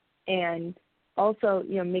 and also,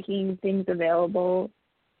 you know, making things available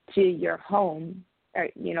to your home, or,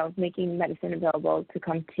 you know, making medicine available to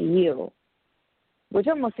come to you, which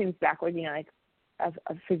almost seems backwards, you know, like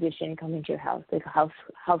a physician coming to your house, like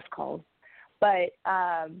house calls. But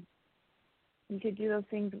you could do those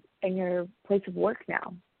things in your place of work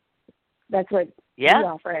now. That's what we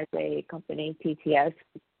offer as a company, PTS.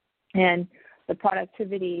 And the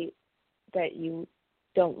productivity that you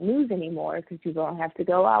don't lose anymore because people don't have to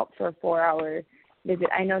go out for a 4-hour visit.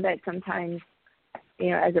 I know that sometimes,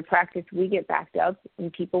 you know, as a practice, we get backed up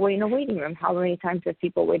and people wait in a waiting room. How many times have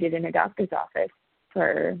people waited in a doctor's office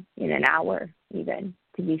for, you know, an hour even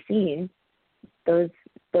to be seen? Those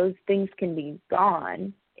things can be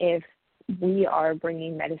gone if we are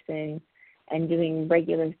bringing medicine and doing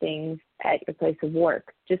regular things at your place of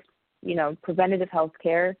work. Just, you know, preventative health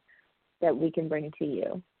care that we can bring to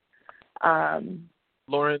you.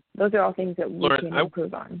 Lauren, those are all things that we can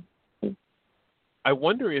improve on. I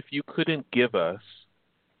wonder if you couldn't give us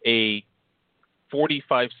a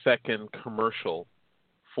 45-second commercial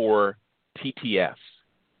for TTS.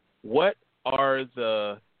 What are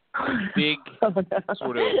the big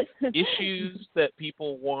sort of issues that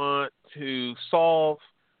people want to solve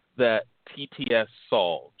that TTS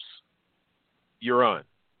solves? You're on.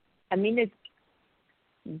 I mean, it's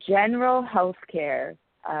general health care,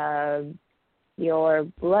 your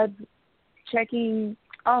blood checking.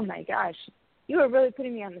 Oh, my gosh. You are really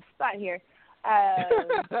putting me on the spot here.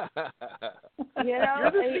 You know,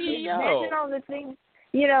 you're the CEO. Imagine all the things.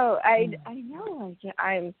 You know, I know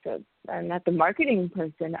I'm not the marketing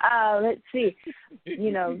person. Let's see.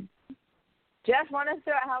 You know, Geoff, want to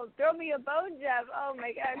throw me a bone, Geoff? Oh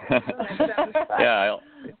my gosh. Yeah,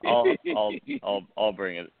 I'll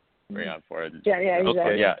bring it on for it. Yeah, exactly.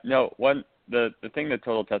 Okay. Yeah. No, the thing that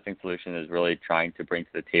Total Testing Solution is really trying to bring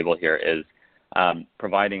to the table here is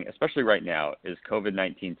providing, especially right now, is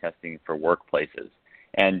COVID-19 testing for workplaces,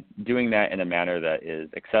 and doing that in a manner that is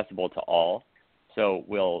accessible to all. So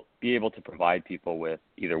we'll be able to provide people with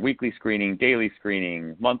either weekly screening, daily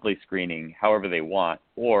screening, monthly screening, however they want,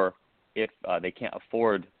 or if they can't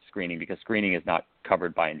afford screening because screening is not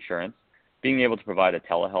covered by insurance, being able to provide a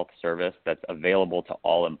telehealth service that's available to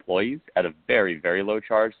all employees at a very, very low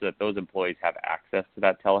charge so that those employees have access to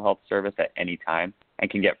that telehealth service at any time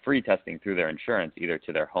and can get free testing through their insurance, either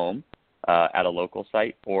to their home at a local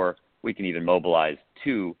site, or we can even mobilize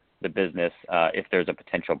to the business if there's a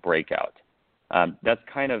potential breakout. That's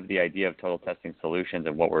kind of the idea of Total Testing Solutions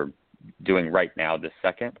and what we're doing right now this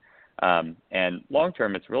second. And long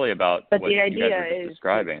term, it's really about what you guys are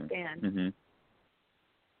describing. Mm-hmm.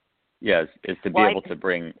 Yes, is to be able to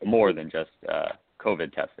bring more than just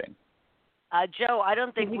COVID testing. Joe, I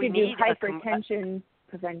don't think we need hypertension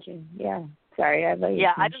prevention. Yeah, sorry, I let you.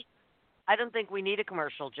 Yeah, I don't think we need a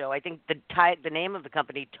commercial, Joe. I think the name of the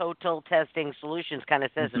company, Total Testing Solutions, kind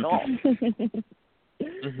of says it all.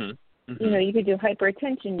 Mm-hmm. You know, you could do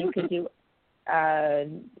hypertension, you could do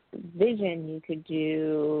vision, you could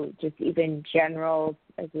do just even general,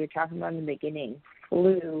 as we were talking about in the beginning,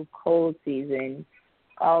 flu, cold season,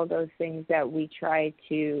 all those things that we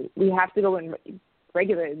have to go in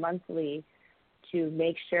regularly, monthly, to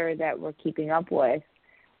make sure that we're keeping up with.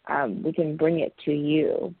 We can bring it to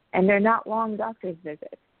you. And they're not long doctor's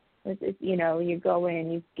visits. It's, you know, you go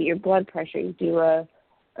in, you get your blood pressure, you do a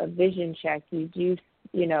vision check, you do,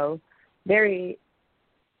 you know,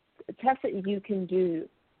 tests that you can do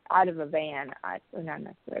out of a van, or not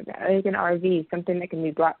necessarily a van, like an RV, something that can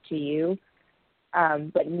be brought to you,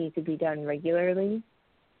 but needs to be done regularly.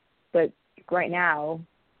 But right now,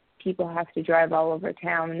 people have to drive all over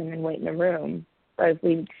town and then wait in a room. But if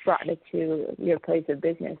we brought it to your place of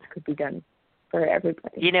business, it could be done for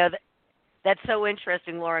everybody. You know, that's so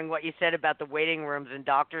interesting, Lauren, what you said about the waiting rooms in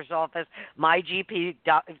doctor's office. My GP,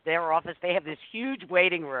 their office, they have this huge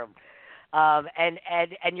waiting room. And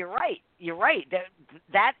you're right. You're right.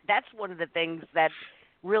 That's one of the things that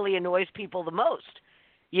really annoys people the most.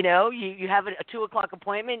 You know, you have a 2:00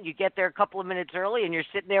 appointment, you get there a couple of minutes early, and you're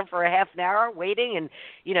sitting there for a half an hour waiting, and,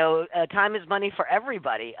 you know, time is money for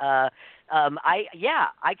everybody. I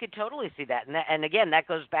could totally see that. And again, that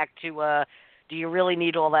goes back to do you really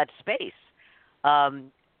need all that space?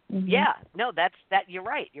 Yeah, no, that you're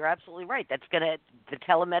right. You're absolutely right. The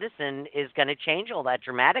telemedicine is gonna change all that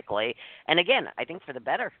dramatically, and again, I think for the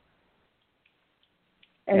better.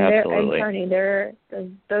 And Absolutely. Tony,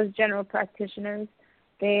 those general practitioners,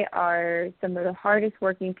 they are some of the hardest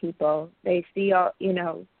working people. They see all,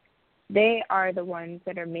 they are the ones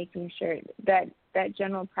that are making sure that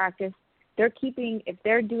general practice, if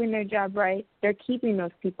they're doing their job right, they're keeping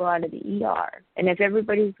those people out of the ER. And if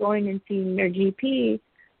everybody's going and seeing their GP,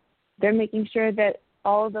 they're making sure that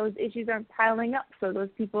all those issues aren't piling up, so those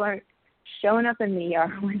people aren't showing up in the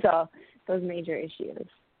ER with all those major issues.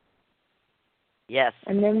 Yes.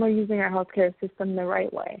 And then we're using our healthcare system the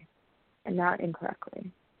right way and not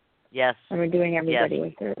incorrectly. Yes. And we're doing everybody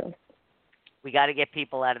a service. We got to get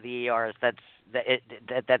people out of the ERs. It's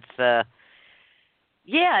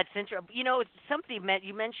interesting.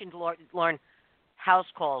 You mentioned, Lauren, house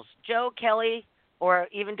calls. Joe, Kelly, or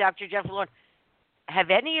even Dr. Geoff, Lauren, have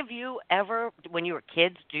any of you ever, when you were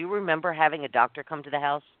kids, do you remember having a doctor come to the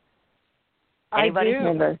house? Anybody?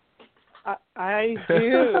 I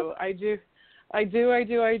do. I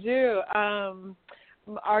do.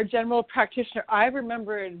 Our general practitioner, I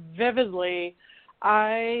remember it vividly.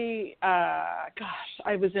 I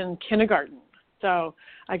was in kindergarten, so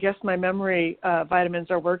I guess my memory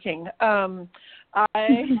vitamins are working. I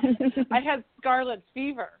had scarlet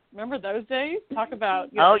fever. Remember those days? Talk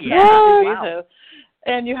about Wow.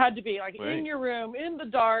 And you had to be in your room in the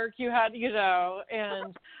dark. You had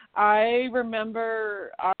and I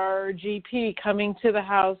remember our GP coming to the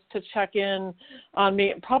house to check in on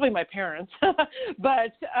me, probably my parents,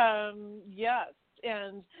 but yes.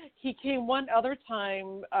 And he came one other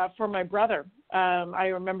time for my brother. I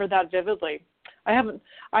remember that vividly. I haven't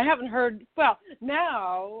heard. Well,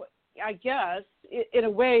 now I guess in a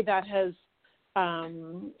way that has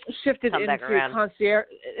shifted into concierge.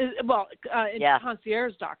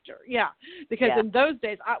 Concierge doctor. Yeah, because in those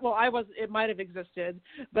days, it might have existed,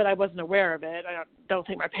 but I wasn't aware of it. I don't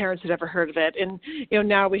think my parents had ever heard of it. And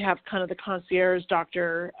now we have kind of the concierge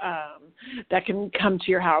doctor that can come to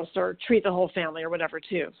your house or treat the whole family or whatever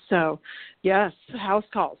too. So, yes, house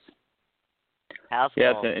calls. It's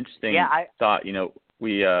an interesting thought.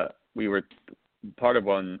 We were part of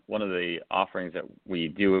one of the offerings that we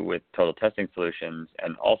do with Total Testing Solutions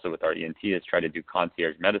and also with our ENT is try to do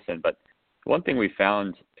concierge medicine. But one thing we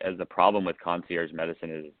found as a problem with concierge medicine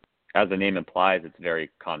is, as the name implies, it's very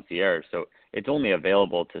concierge. So it's only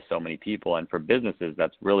available to so many people. And for businesses,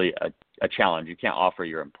 that's really a challenge. You can't offer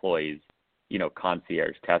your employees,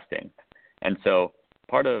 concierge testing. And so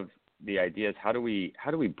part of the idea is how do we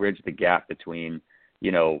bridge the gap between,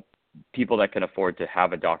 people that can afford to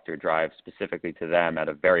have a doctor drive specifically to them at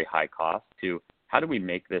a very high cost to how do we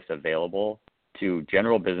make this available to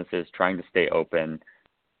general businesses trying to stay open,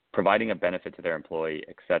 providing a benefit to their employee,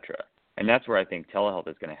 et cetera. And that's where I think telehealth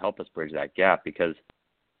is going to help us bridge that gap, because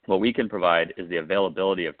what we can provide is the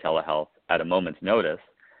availability of telehealth at a moment's notice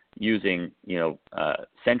using,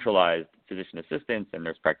 centralized physician assistants and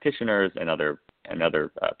nurse practitioners and other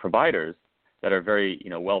providers that are very,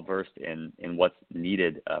 well-versed in what's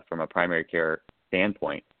needed from a primary care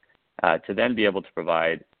standpoint, to then be able to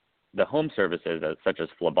provide the home services such as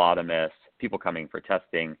phlebotomists, people coming for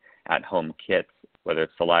testing, at-home kits, whether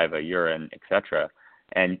it's saliva, urine, et cetera,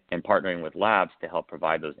 and partnering with labs to help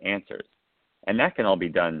provide those answers. And that can all be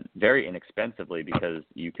done very inexpensively because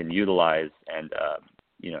you can utilize and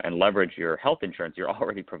leverage your health insurance you're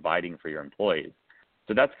already providing for your employees.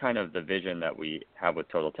 So that's kind of the vision that we have with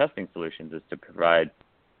Total Testing Solutions, is to provide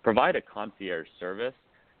a concierge service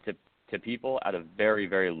to people at a very,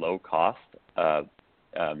 very low cost,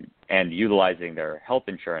 and utilizing their health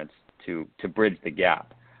insurance to bridge the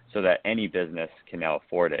gap so that any business can now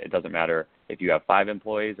afford it. It doesn't matter if you have 5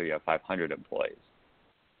 employees or you have 500 employees.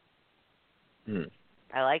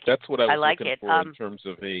 I like it. That's what I was looking for in terms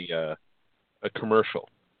of a commercial.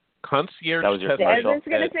 Concierge. That was your commercial. commercial. I was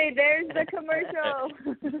going to say, there's the commercial.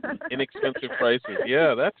 Inexpensive prices.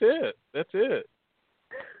 Yeah, that's it.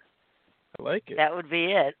 I like it. That would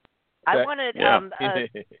be it. I wanted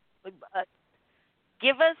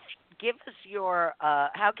give us your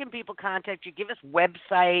how can people contact you? Give us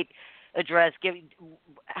website address.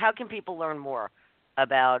 How can people learn more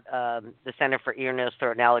about the Center for Ear, Nose,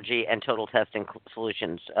 Throat, and Allergy and Total Testing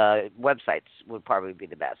Solutions? Websites would probably be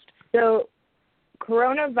the best. So,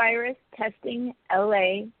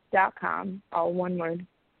 coronavirustestingla.com, all one word,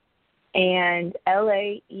 and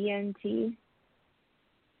laent.com.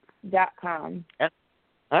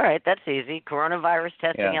 All right, that's easy. Coronavirus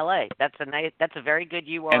Testing LA. That's a very good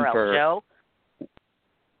URL. Joe?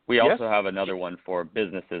 We also have another one for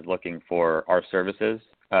businesses looking for our services.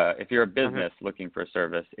 If you're a business looking for a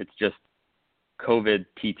service, it's just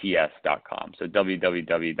covidtts.com. So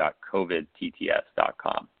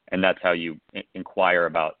www.covidtts.com. And that's how you inquire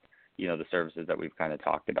about, the services that we've kind of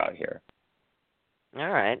talked about here. All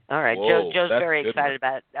right. Whoa, Joe's very good excited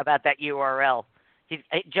about that URL.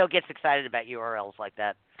 Joe gets excited about URLs like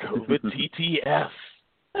that. COVID-TTS.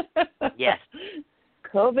 Yes.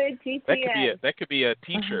 COVID-TTS. That could be a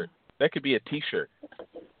T-shirt. That could be a T-shirt.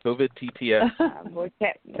 COVID-TTS.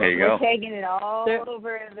 There you go. We're tagging it all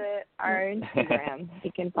over our Instagram.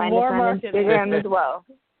 You can find More us on marketing. Instagram as well.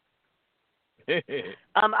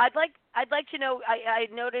 I'd like to know. I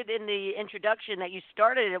noted in the introduction that you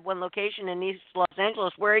started at one location in East Los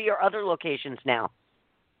Angeles. Where are your other locations now?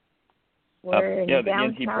 We're in the ENT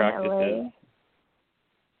downtown practices.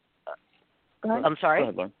 LA. Go ahead. I'm sorry. Go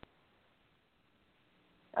ahead, Lauren.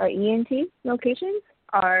 Our ENT locations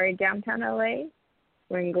are downtown LA.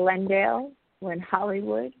 We're in Glendale. We're in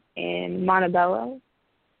Hollywood and Montebello.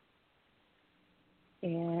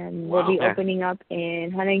 And we'll be opening up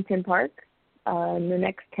in Huntington Park in the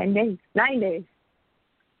next 9 days.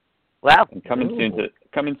 Wow. And coming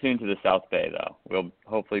soon to the South Bay, though. We'll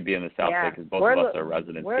hopefully be in the South Bay because both of us are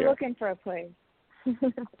residents We're here. looking for a place.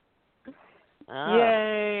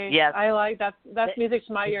 Yay! Yes. I like that's music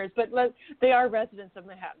to my ears. But they are residents of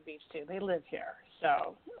Manhattan Beach too. They live here,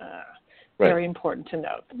 so very important to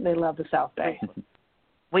note. They love the South Bay.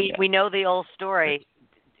 We know the old story,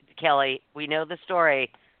 Kelly. We know the story.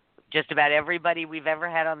 Just about everybody we've ever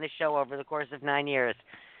had on this show over the course of 9 years.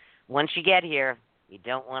 Once you get here, you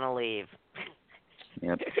don't want to leave.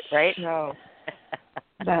 Yep. Right? No.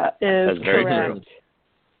 That is That's very correct. true.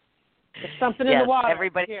 There's something in the water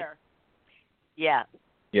everybody here. Yeah.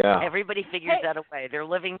 Yeah. Everybody figures out a way. They're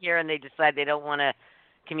living here and they decide they don't want to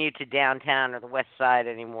commute to downtown or the west side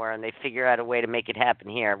anymore, and they figure out a way to make it happen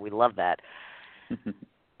here. We love that.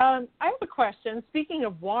 I have a question. Speaking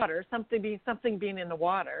of water, something being in the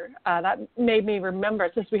water, that made me remember,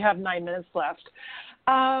 since we have 9 minutes left,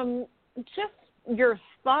 just your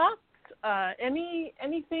thoughts,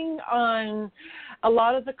 anything on a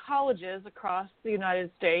lot of the colleges across the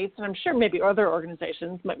United States, and I'm sure maybe other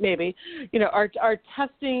organizations, maybe, are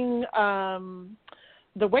testing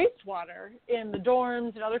the wastewater in the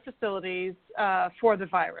dorms and other facilities for the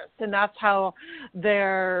virus. And that's how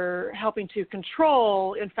they're helping to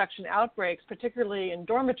control infection outbreaks, particularly in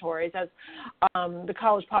dormitories, as the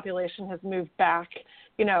college population has moved back,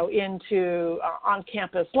 into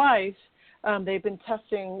on-campus life. They've been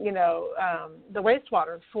testing, the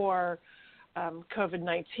wastewater for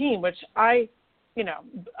COVID-19, which I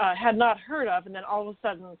had not heard of, and then all of a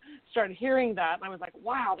sudden started hearing that, and I was like,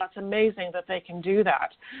 wow, that's amazing that they can do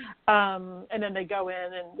that. And then they go in,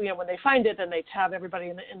 and when they find it, then they have everybody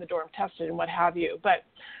in the dorm tested and what have you. But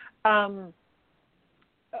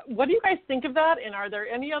what do you guys think of that? And are there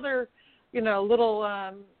any other, little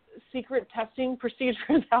secret testing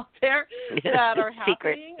procedures out there that are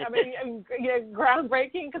happening? I mean,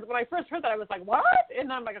 groundbreaking, because when I first heard that, I was like, what? And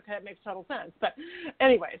then I'm like, okay, that makes total sense. But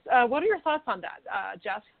anyways, what are your thoughts on that,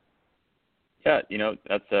 Geoff? Yeah,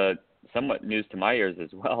 that's somewhat news to my ears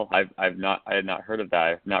as well. I had not heard of that.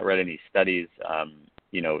 I've not read any studies,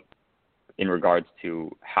 in regards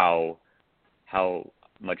to how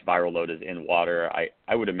much viral load is in water. I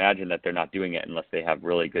would imagine that they're not doing it unless they have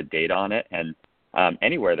really good data on it. And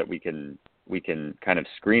anywhere that we can kind of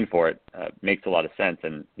screen for it makes a lot of sense,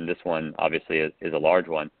 and this one obviously is a large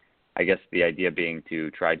one. I guess the idea being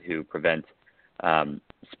to try to prevent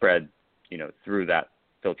spread, through that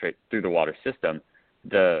filtrate through the water system.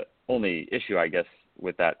 The only issue, I guess,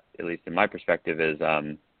 with that, at least in my perspective, is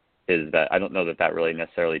that I don't know that really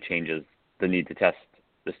necessarily changes the need to test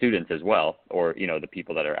the students as well, or the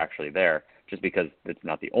people that are actually there, just because it's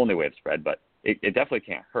not the only way of spread, but it definitely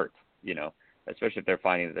can't hurt, especially if they're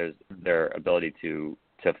finding that there's their ability to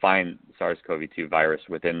find SARS-CoV-2 virus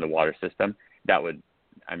within the water system. That would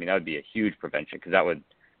be a huge prevention, because that would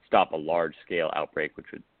stop a large-scale outbreak, which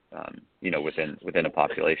would, within a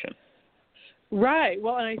population. Right.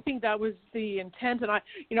 Well, and I think that was the intent. And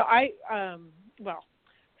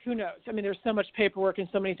who knows? I mean, there's so much paperwork and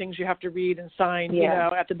so many things you have to read and sign,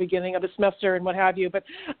 at the beginning of the semester and what have you. But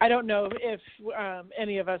I don't know if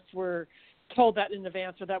any of us were told that in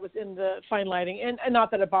advance, or that was in the fine lighting, and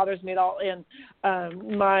not that it bothers me at all. And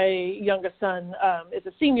my youngest son is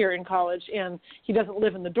a senior in college, and he doesn't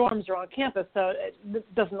live in the dorms or on campus, so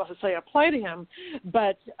it doesn't necessarily apply to him.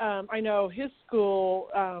 But I know his school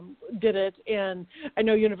did it, and I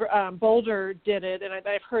know Boulder did it, and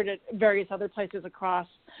I've heard it various other places across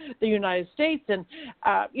the United States. And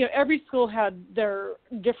every school had their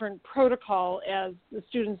different protocol as the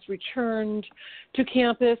students returned to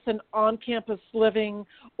campus and on-campus living,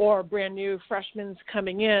 or brand new freshmen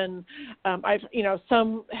coming in.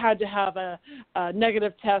 Some had to have a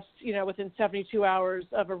negative test, within 72 hours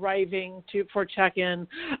of arriving for check-in.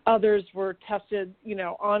 Others were tested,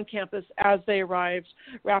 on campus as they arrived,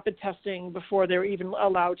 rapid testing before they were even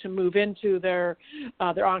allowed to move into their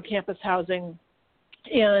on-campus housing.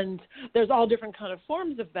 And there's all different kind of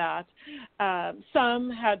forms of that. Some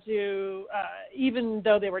had to, even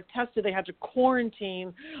though they were tested, they had to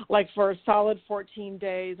quarantine, like for a solid 14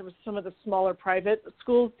 days. It was some of the smaller private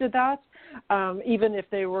schools did that. Even if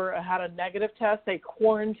they had a negative test, they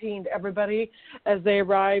quarantined everybody as they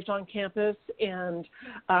arrived on campus. And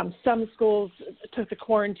some schools took the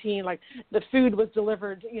quarantine, like the food was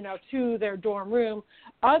delivered, to their dorm room.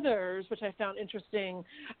 Others, which I found interesting,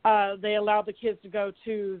 they allowed the kids to go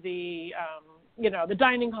to the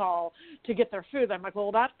dining hall to get their food. I'm like, well,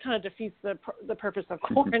 that kind of defeats the purpose of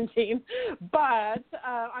quarantine. But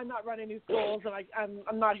I'm not running new schools, and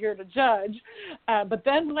I'm not here to judge. But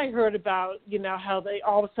then when I heard about how they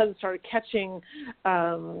all of a sudden started catching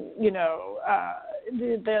the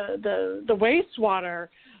wastewater,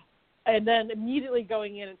 and then immediately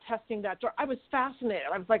going in and testing that door, I was fascinated.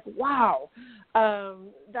 I was like, wow,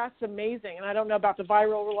 that's amazing. And I don't know about the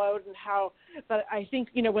viral load and how, but I think,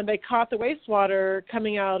 when they caught the wastewater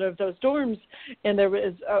coming out of those dorms, and there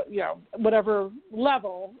was, whatever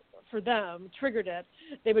level for them triggered it,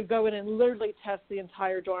 they would go in and literally test the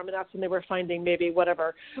entire dorm, and that's when they were finding maybe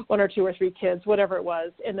whatever, 1 or 2 or 3 kids, whatever it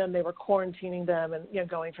was, and then they were quarantining them and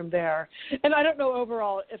going from there. And I don't know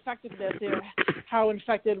overall effectiveness, how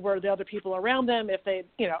infected were the other people around them if they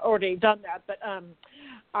already done that, but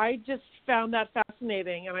I just found that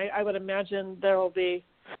fascinating, and I would imagine there will be,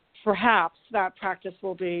 perhaps that practice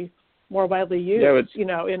will be more widely used, in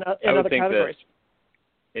other categories.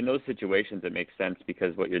 In those situations, it makes sense,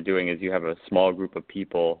 because what you're doing is you have a small group of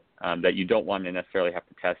people that you don't want to necessarily have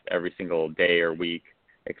to test every single day or week,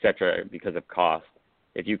 et cetera, because of cost.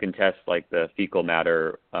 If you can test like the fecal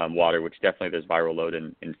matter water, which definitely there's viral load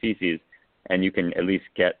in feces, and you can at least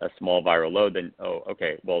get a small viral load, then,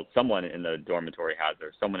 someone in the dormitory has it,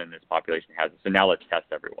 or someone in this population has it, so now let's test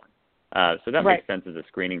everyone. So that makes sense as a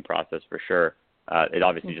screening process for sure. It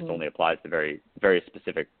obviously just only applies to very, very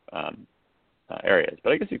specific areas,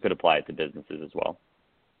 but I guess you could apply it to businesses as well.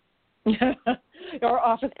 Or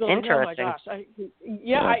office buildings. Oh my gosh! It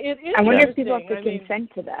is. I wonder if people have to consent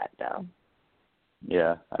to that, though.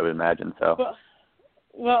 Yeah, I would imagine so.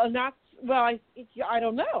 Well, and that's I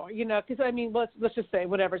don't know, because let's just say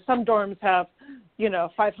whatever. Some dorms have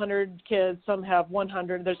 500 kids, some have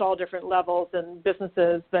 100. There's all different levels and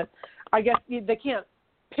businesses, but I guess they can't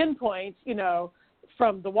pinpoint,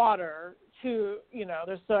 from the water to,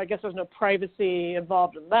 so I guess there's no privacy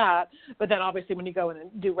involved in that. But then obviously when you go in and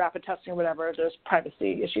do rapid testing or whatever, there's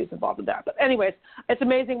privacy issues involved with that. But anyways, it's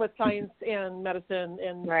amazing what science and medicine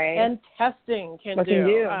and testing can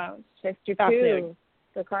do. Test your poo.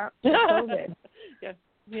 The COVID. Yeah.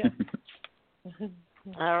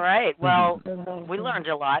 All right. Well, we learned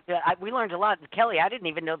a lot. Kelly, I didn't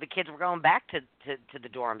even know the kids were going back to the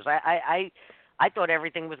dorms. I thought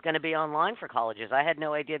everything was going to be online for colleges. I had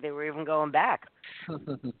no idea they were even going back.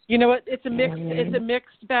 You know what? It's a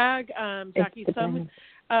mixed bag, Jackie.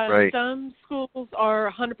 Some schools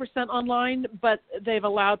are 100% online, but they've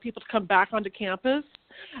allowed people to come back onto campus.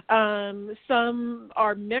 Some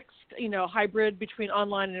are mixed, hybrid between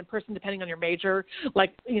online and in person, depending on your major.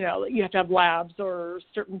 Like, you have to have labs or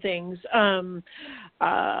certain things. Some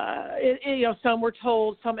were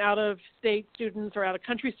told, some out-of-state students or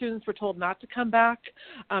out-of-country students were told not to come back,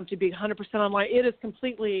 to be 100% online. It is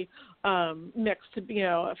completely mixed,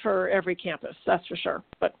 for every campus, that's for sure.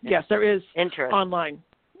 But yes, there is online.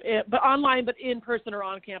 But online, but in person or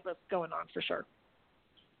on campus going on for sure.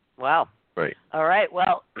 Wow. Right. All right.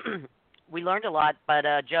 Well, we learned a lot, but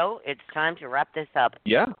Joe, it's time to wrap this up.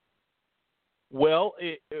 Yeah. Well,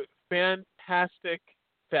 fantastic,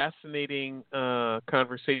 fascinating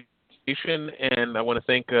conversation, and I want to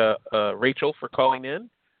thank Rachel for calling in.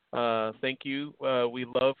 Thank you. We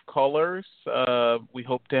love callers. We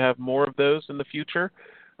hope to have more of those in the future.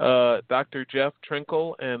 Dr. Geoff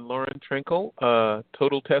Trenkle and Lauren Trenkle,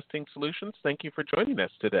 Total Testing Solutions, thank you for joining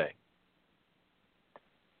us today.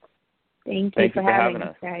 Thank you for for having having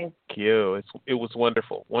us, guys. Thank you. It was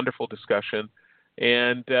wonderful discussion,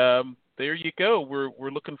 and there you go.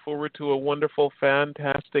 We're looking forward to a wonderful,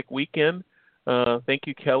 fantastic weekend. Thank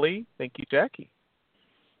you, Kelly. Thank you, Jackie.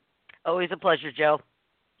 Always a pleasure, Joe.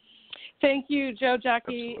 Thank you, Joe,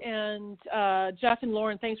 Jackie, Absolutely. and Geoff and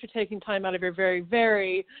Lauren. Thanks for taking time out of your very,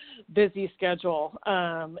 very busy schedule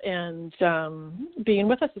and being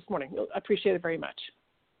with us this morning. I appreciate it very much.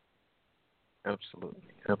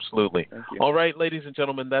 Absolutely. All right, ladies and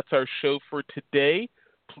gentlemen, that's our show for today.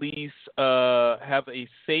 Please have a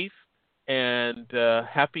safe and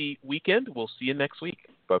happy weekend. We'll see you next week.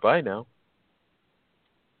 Bye-bye now.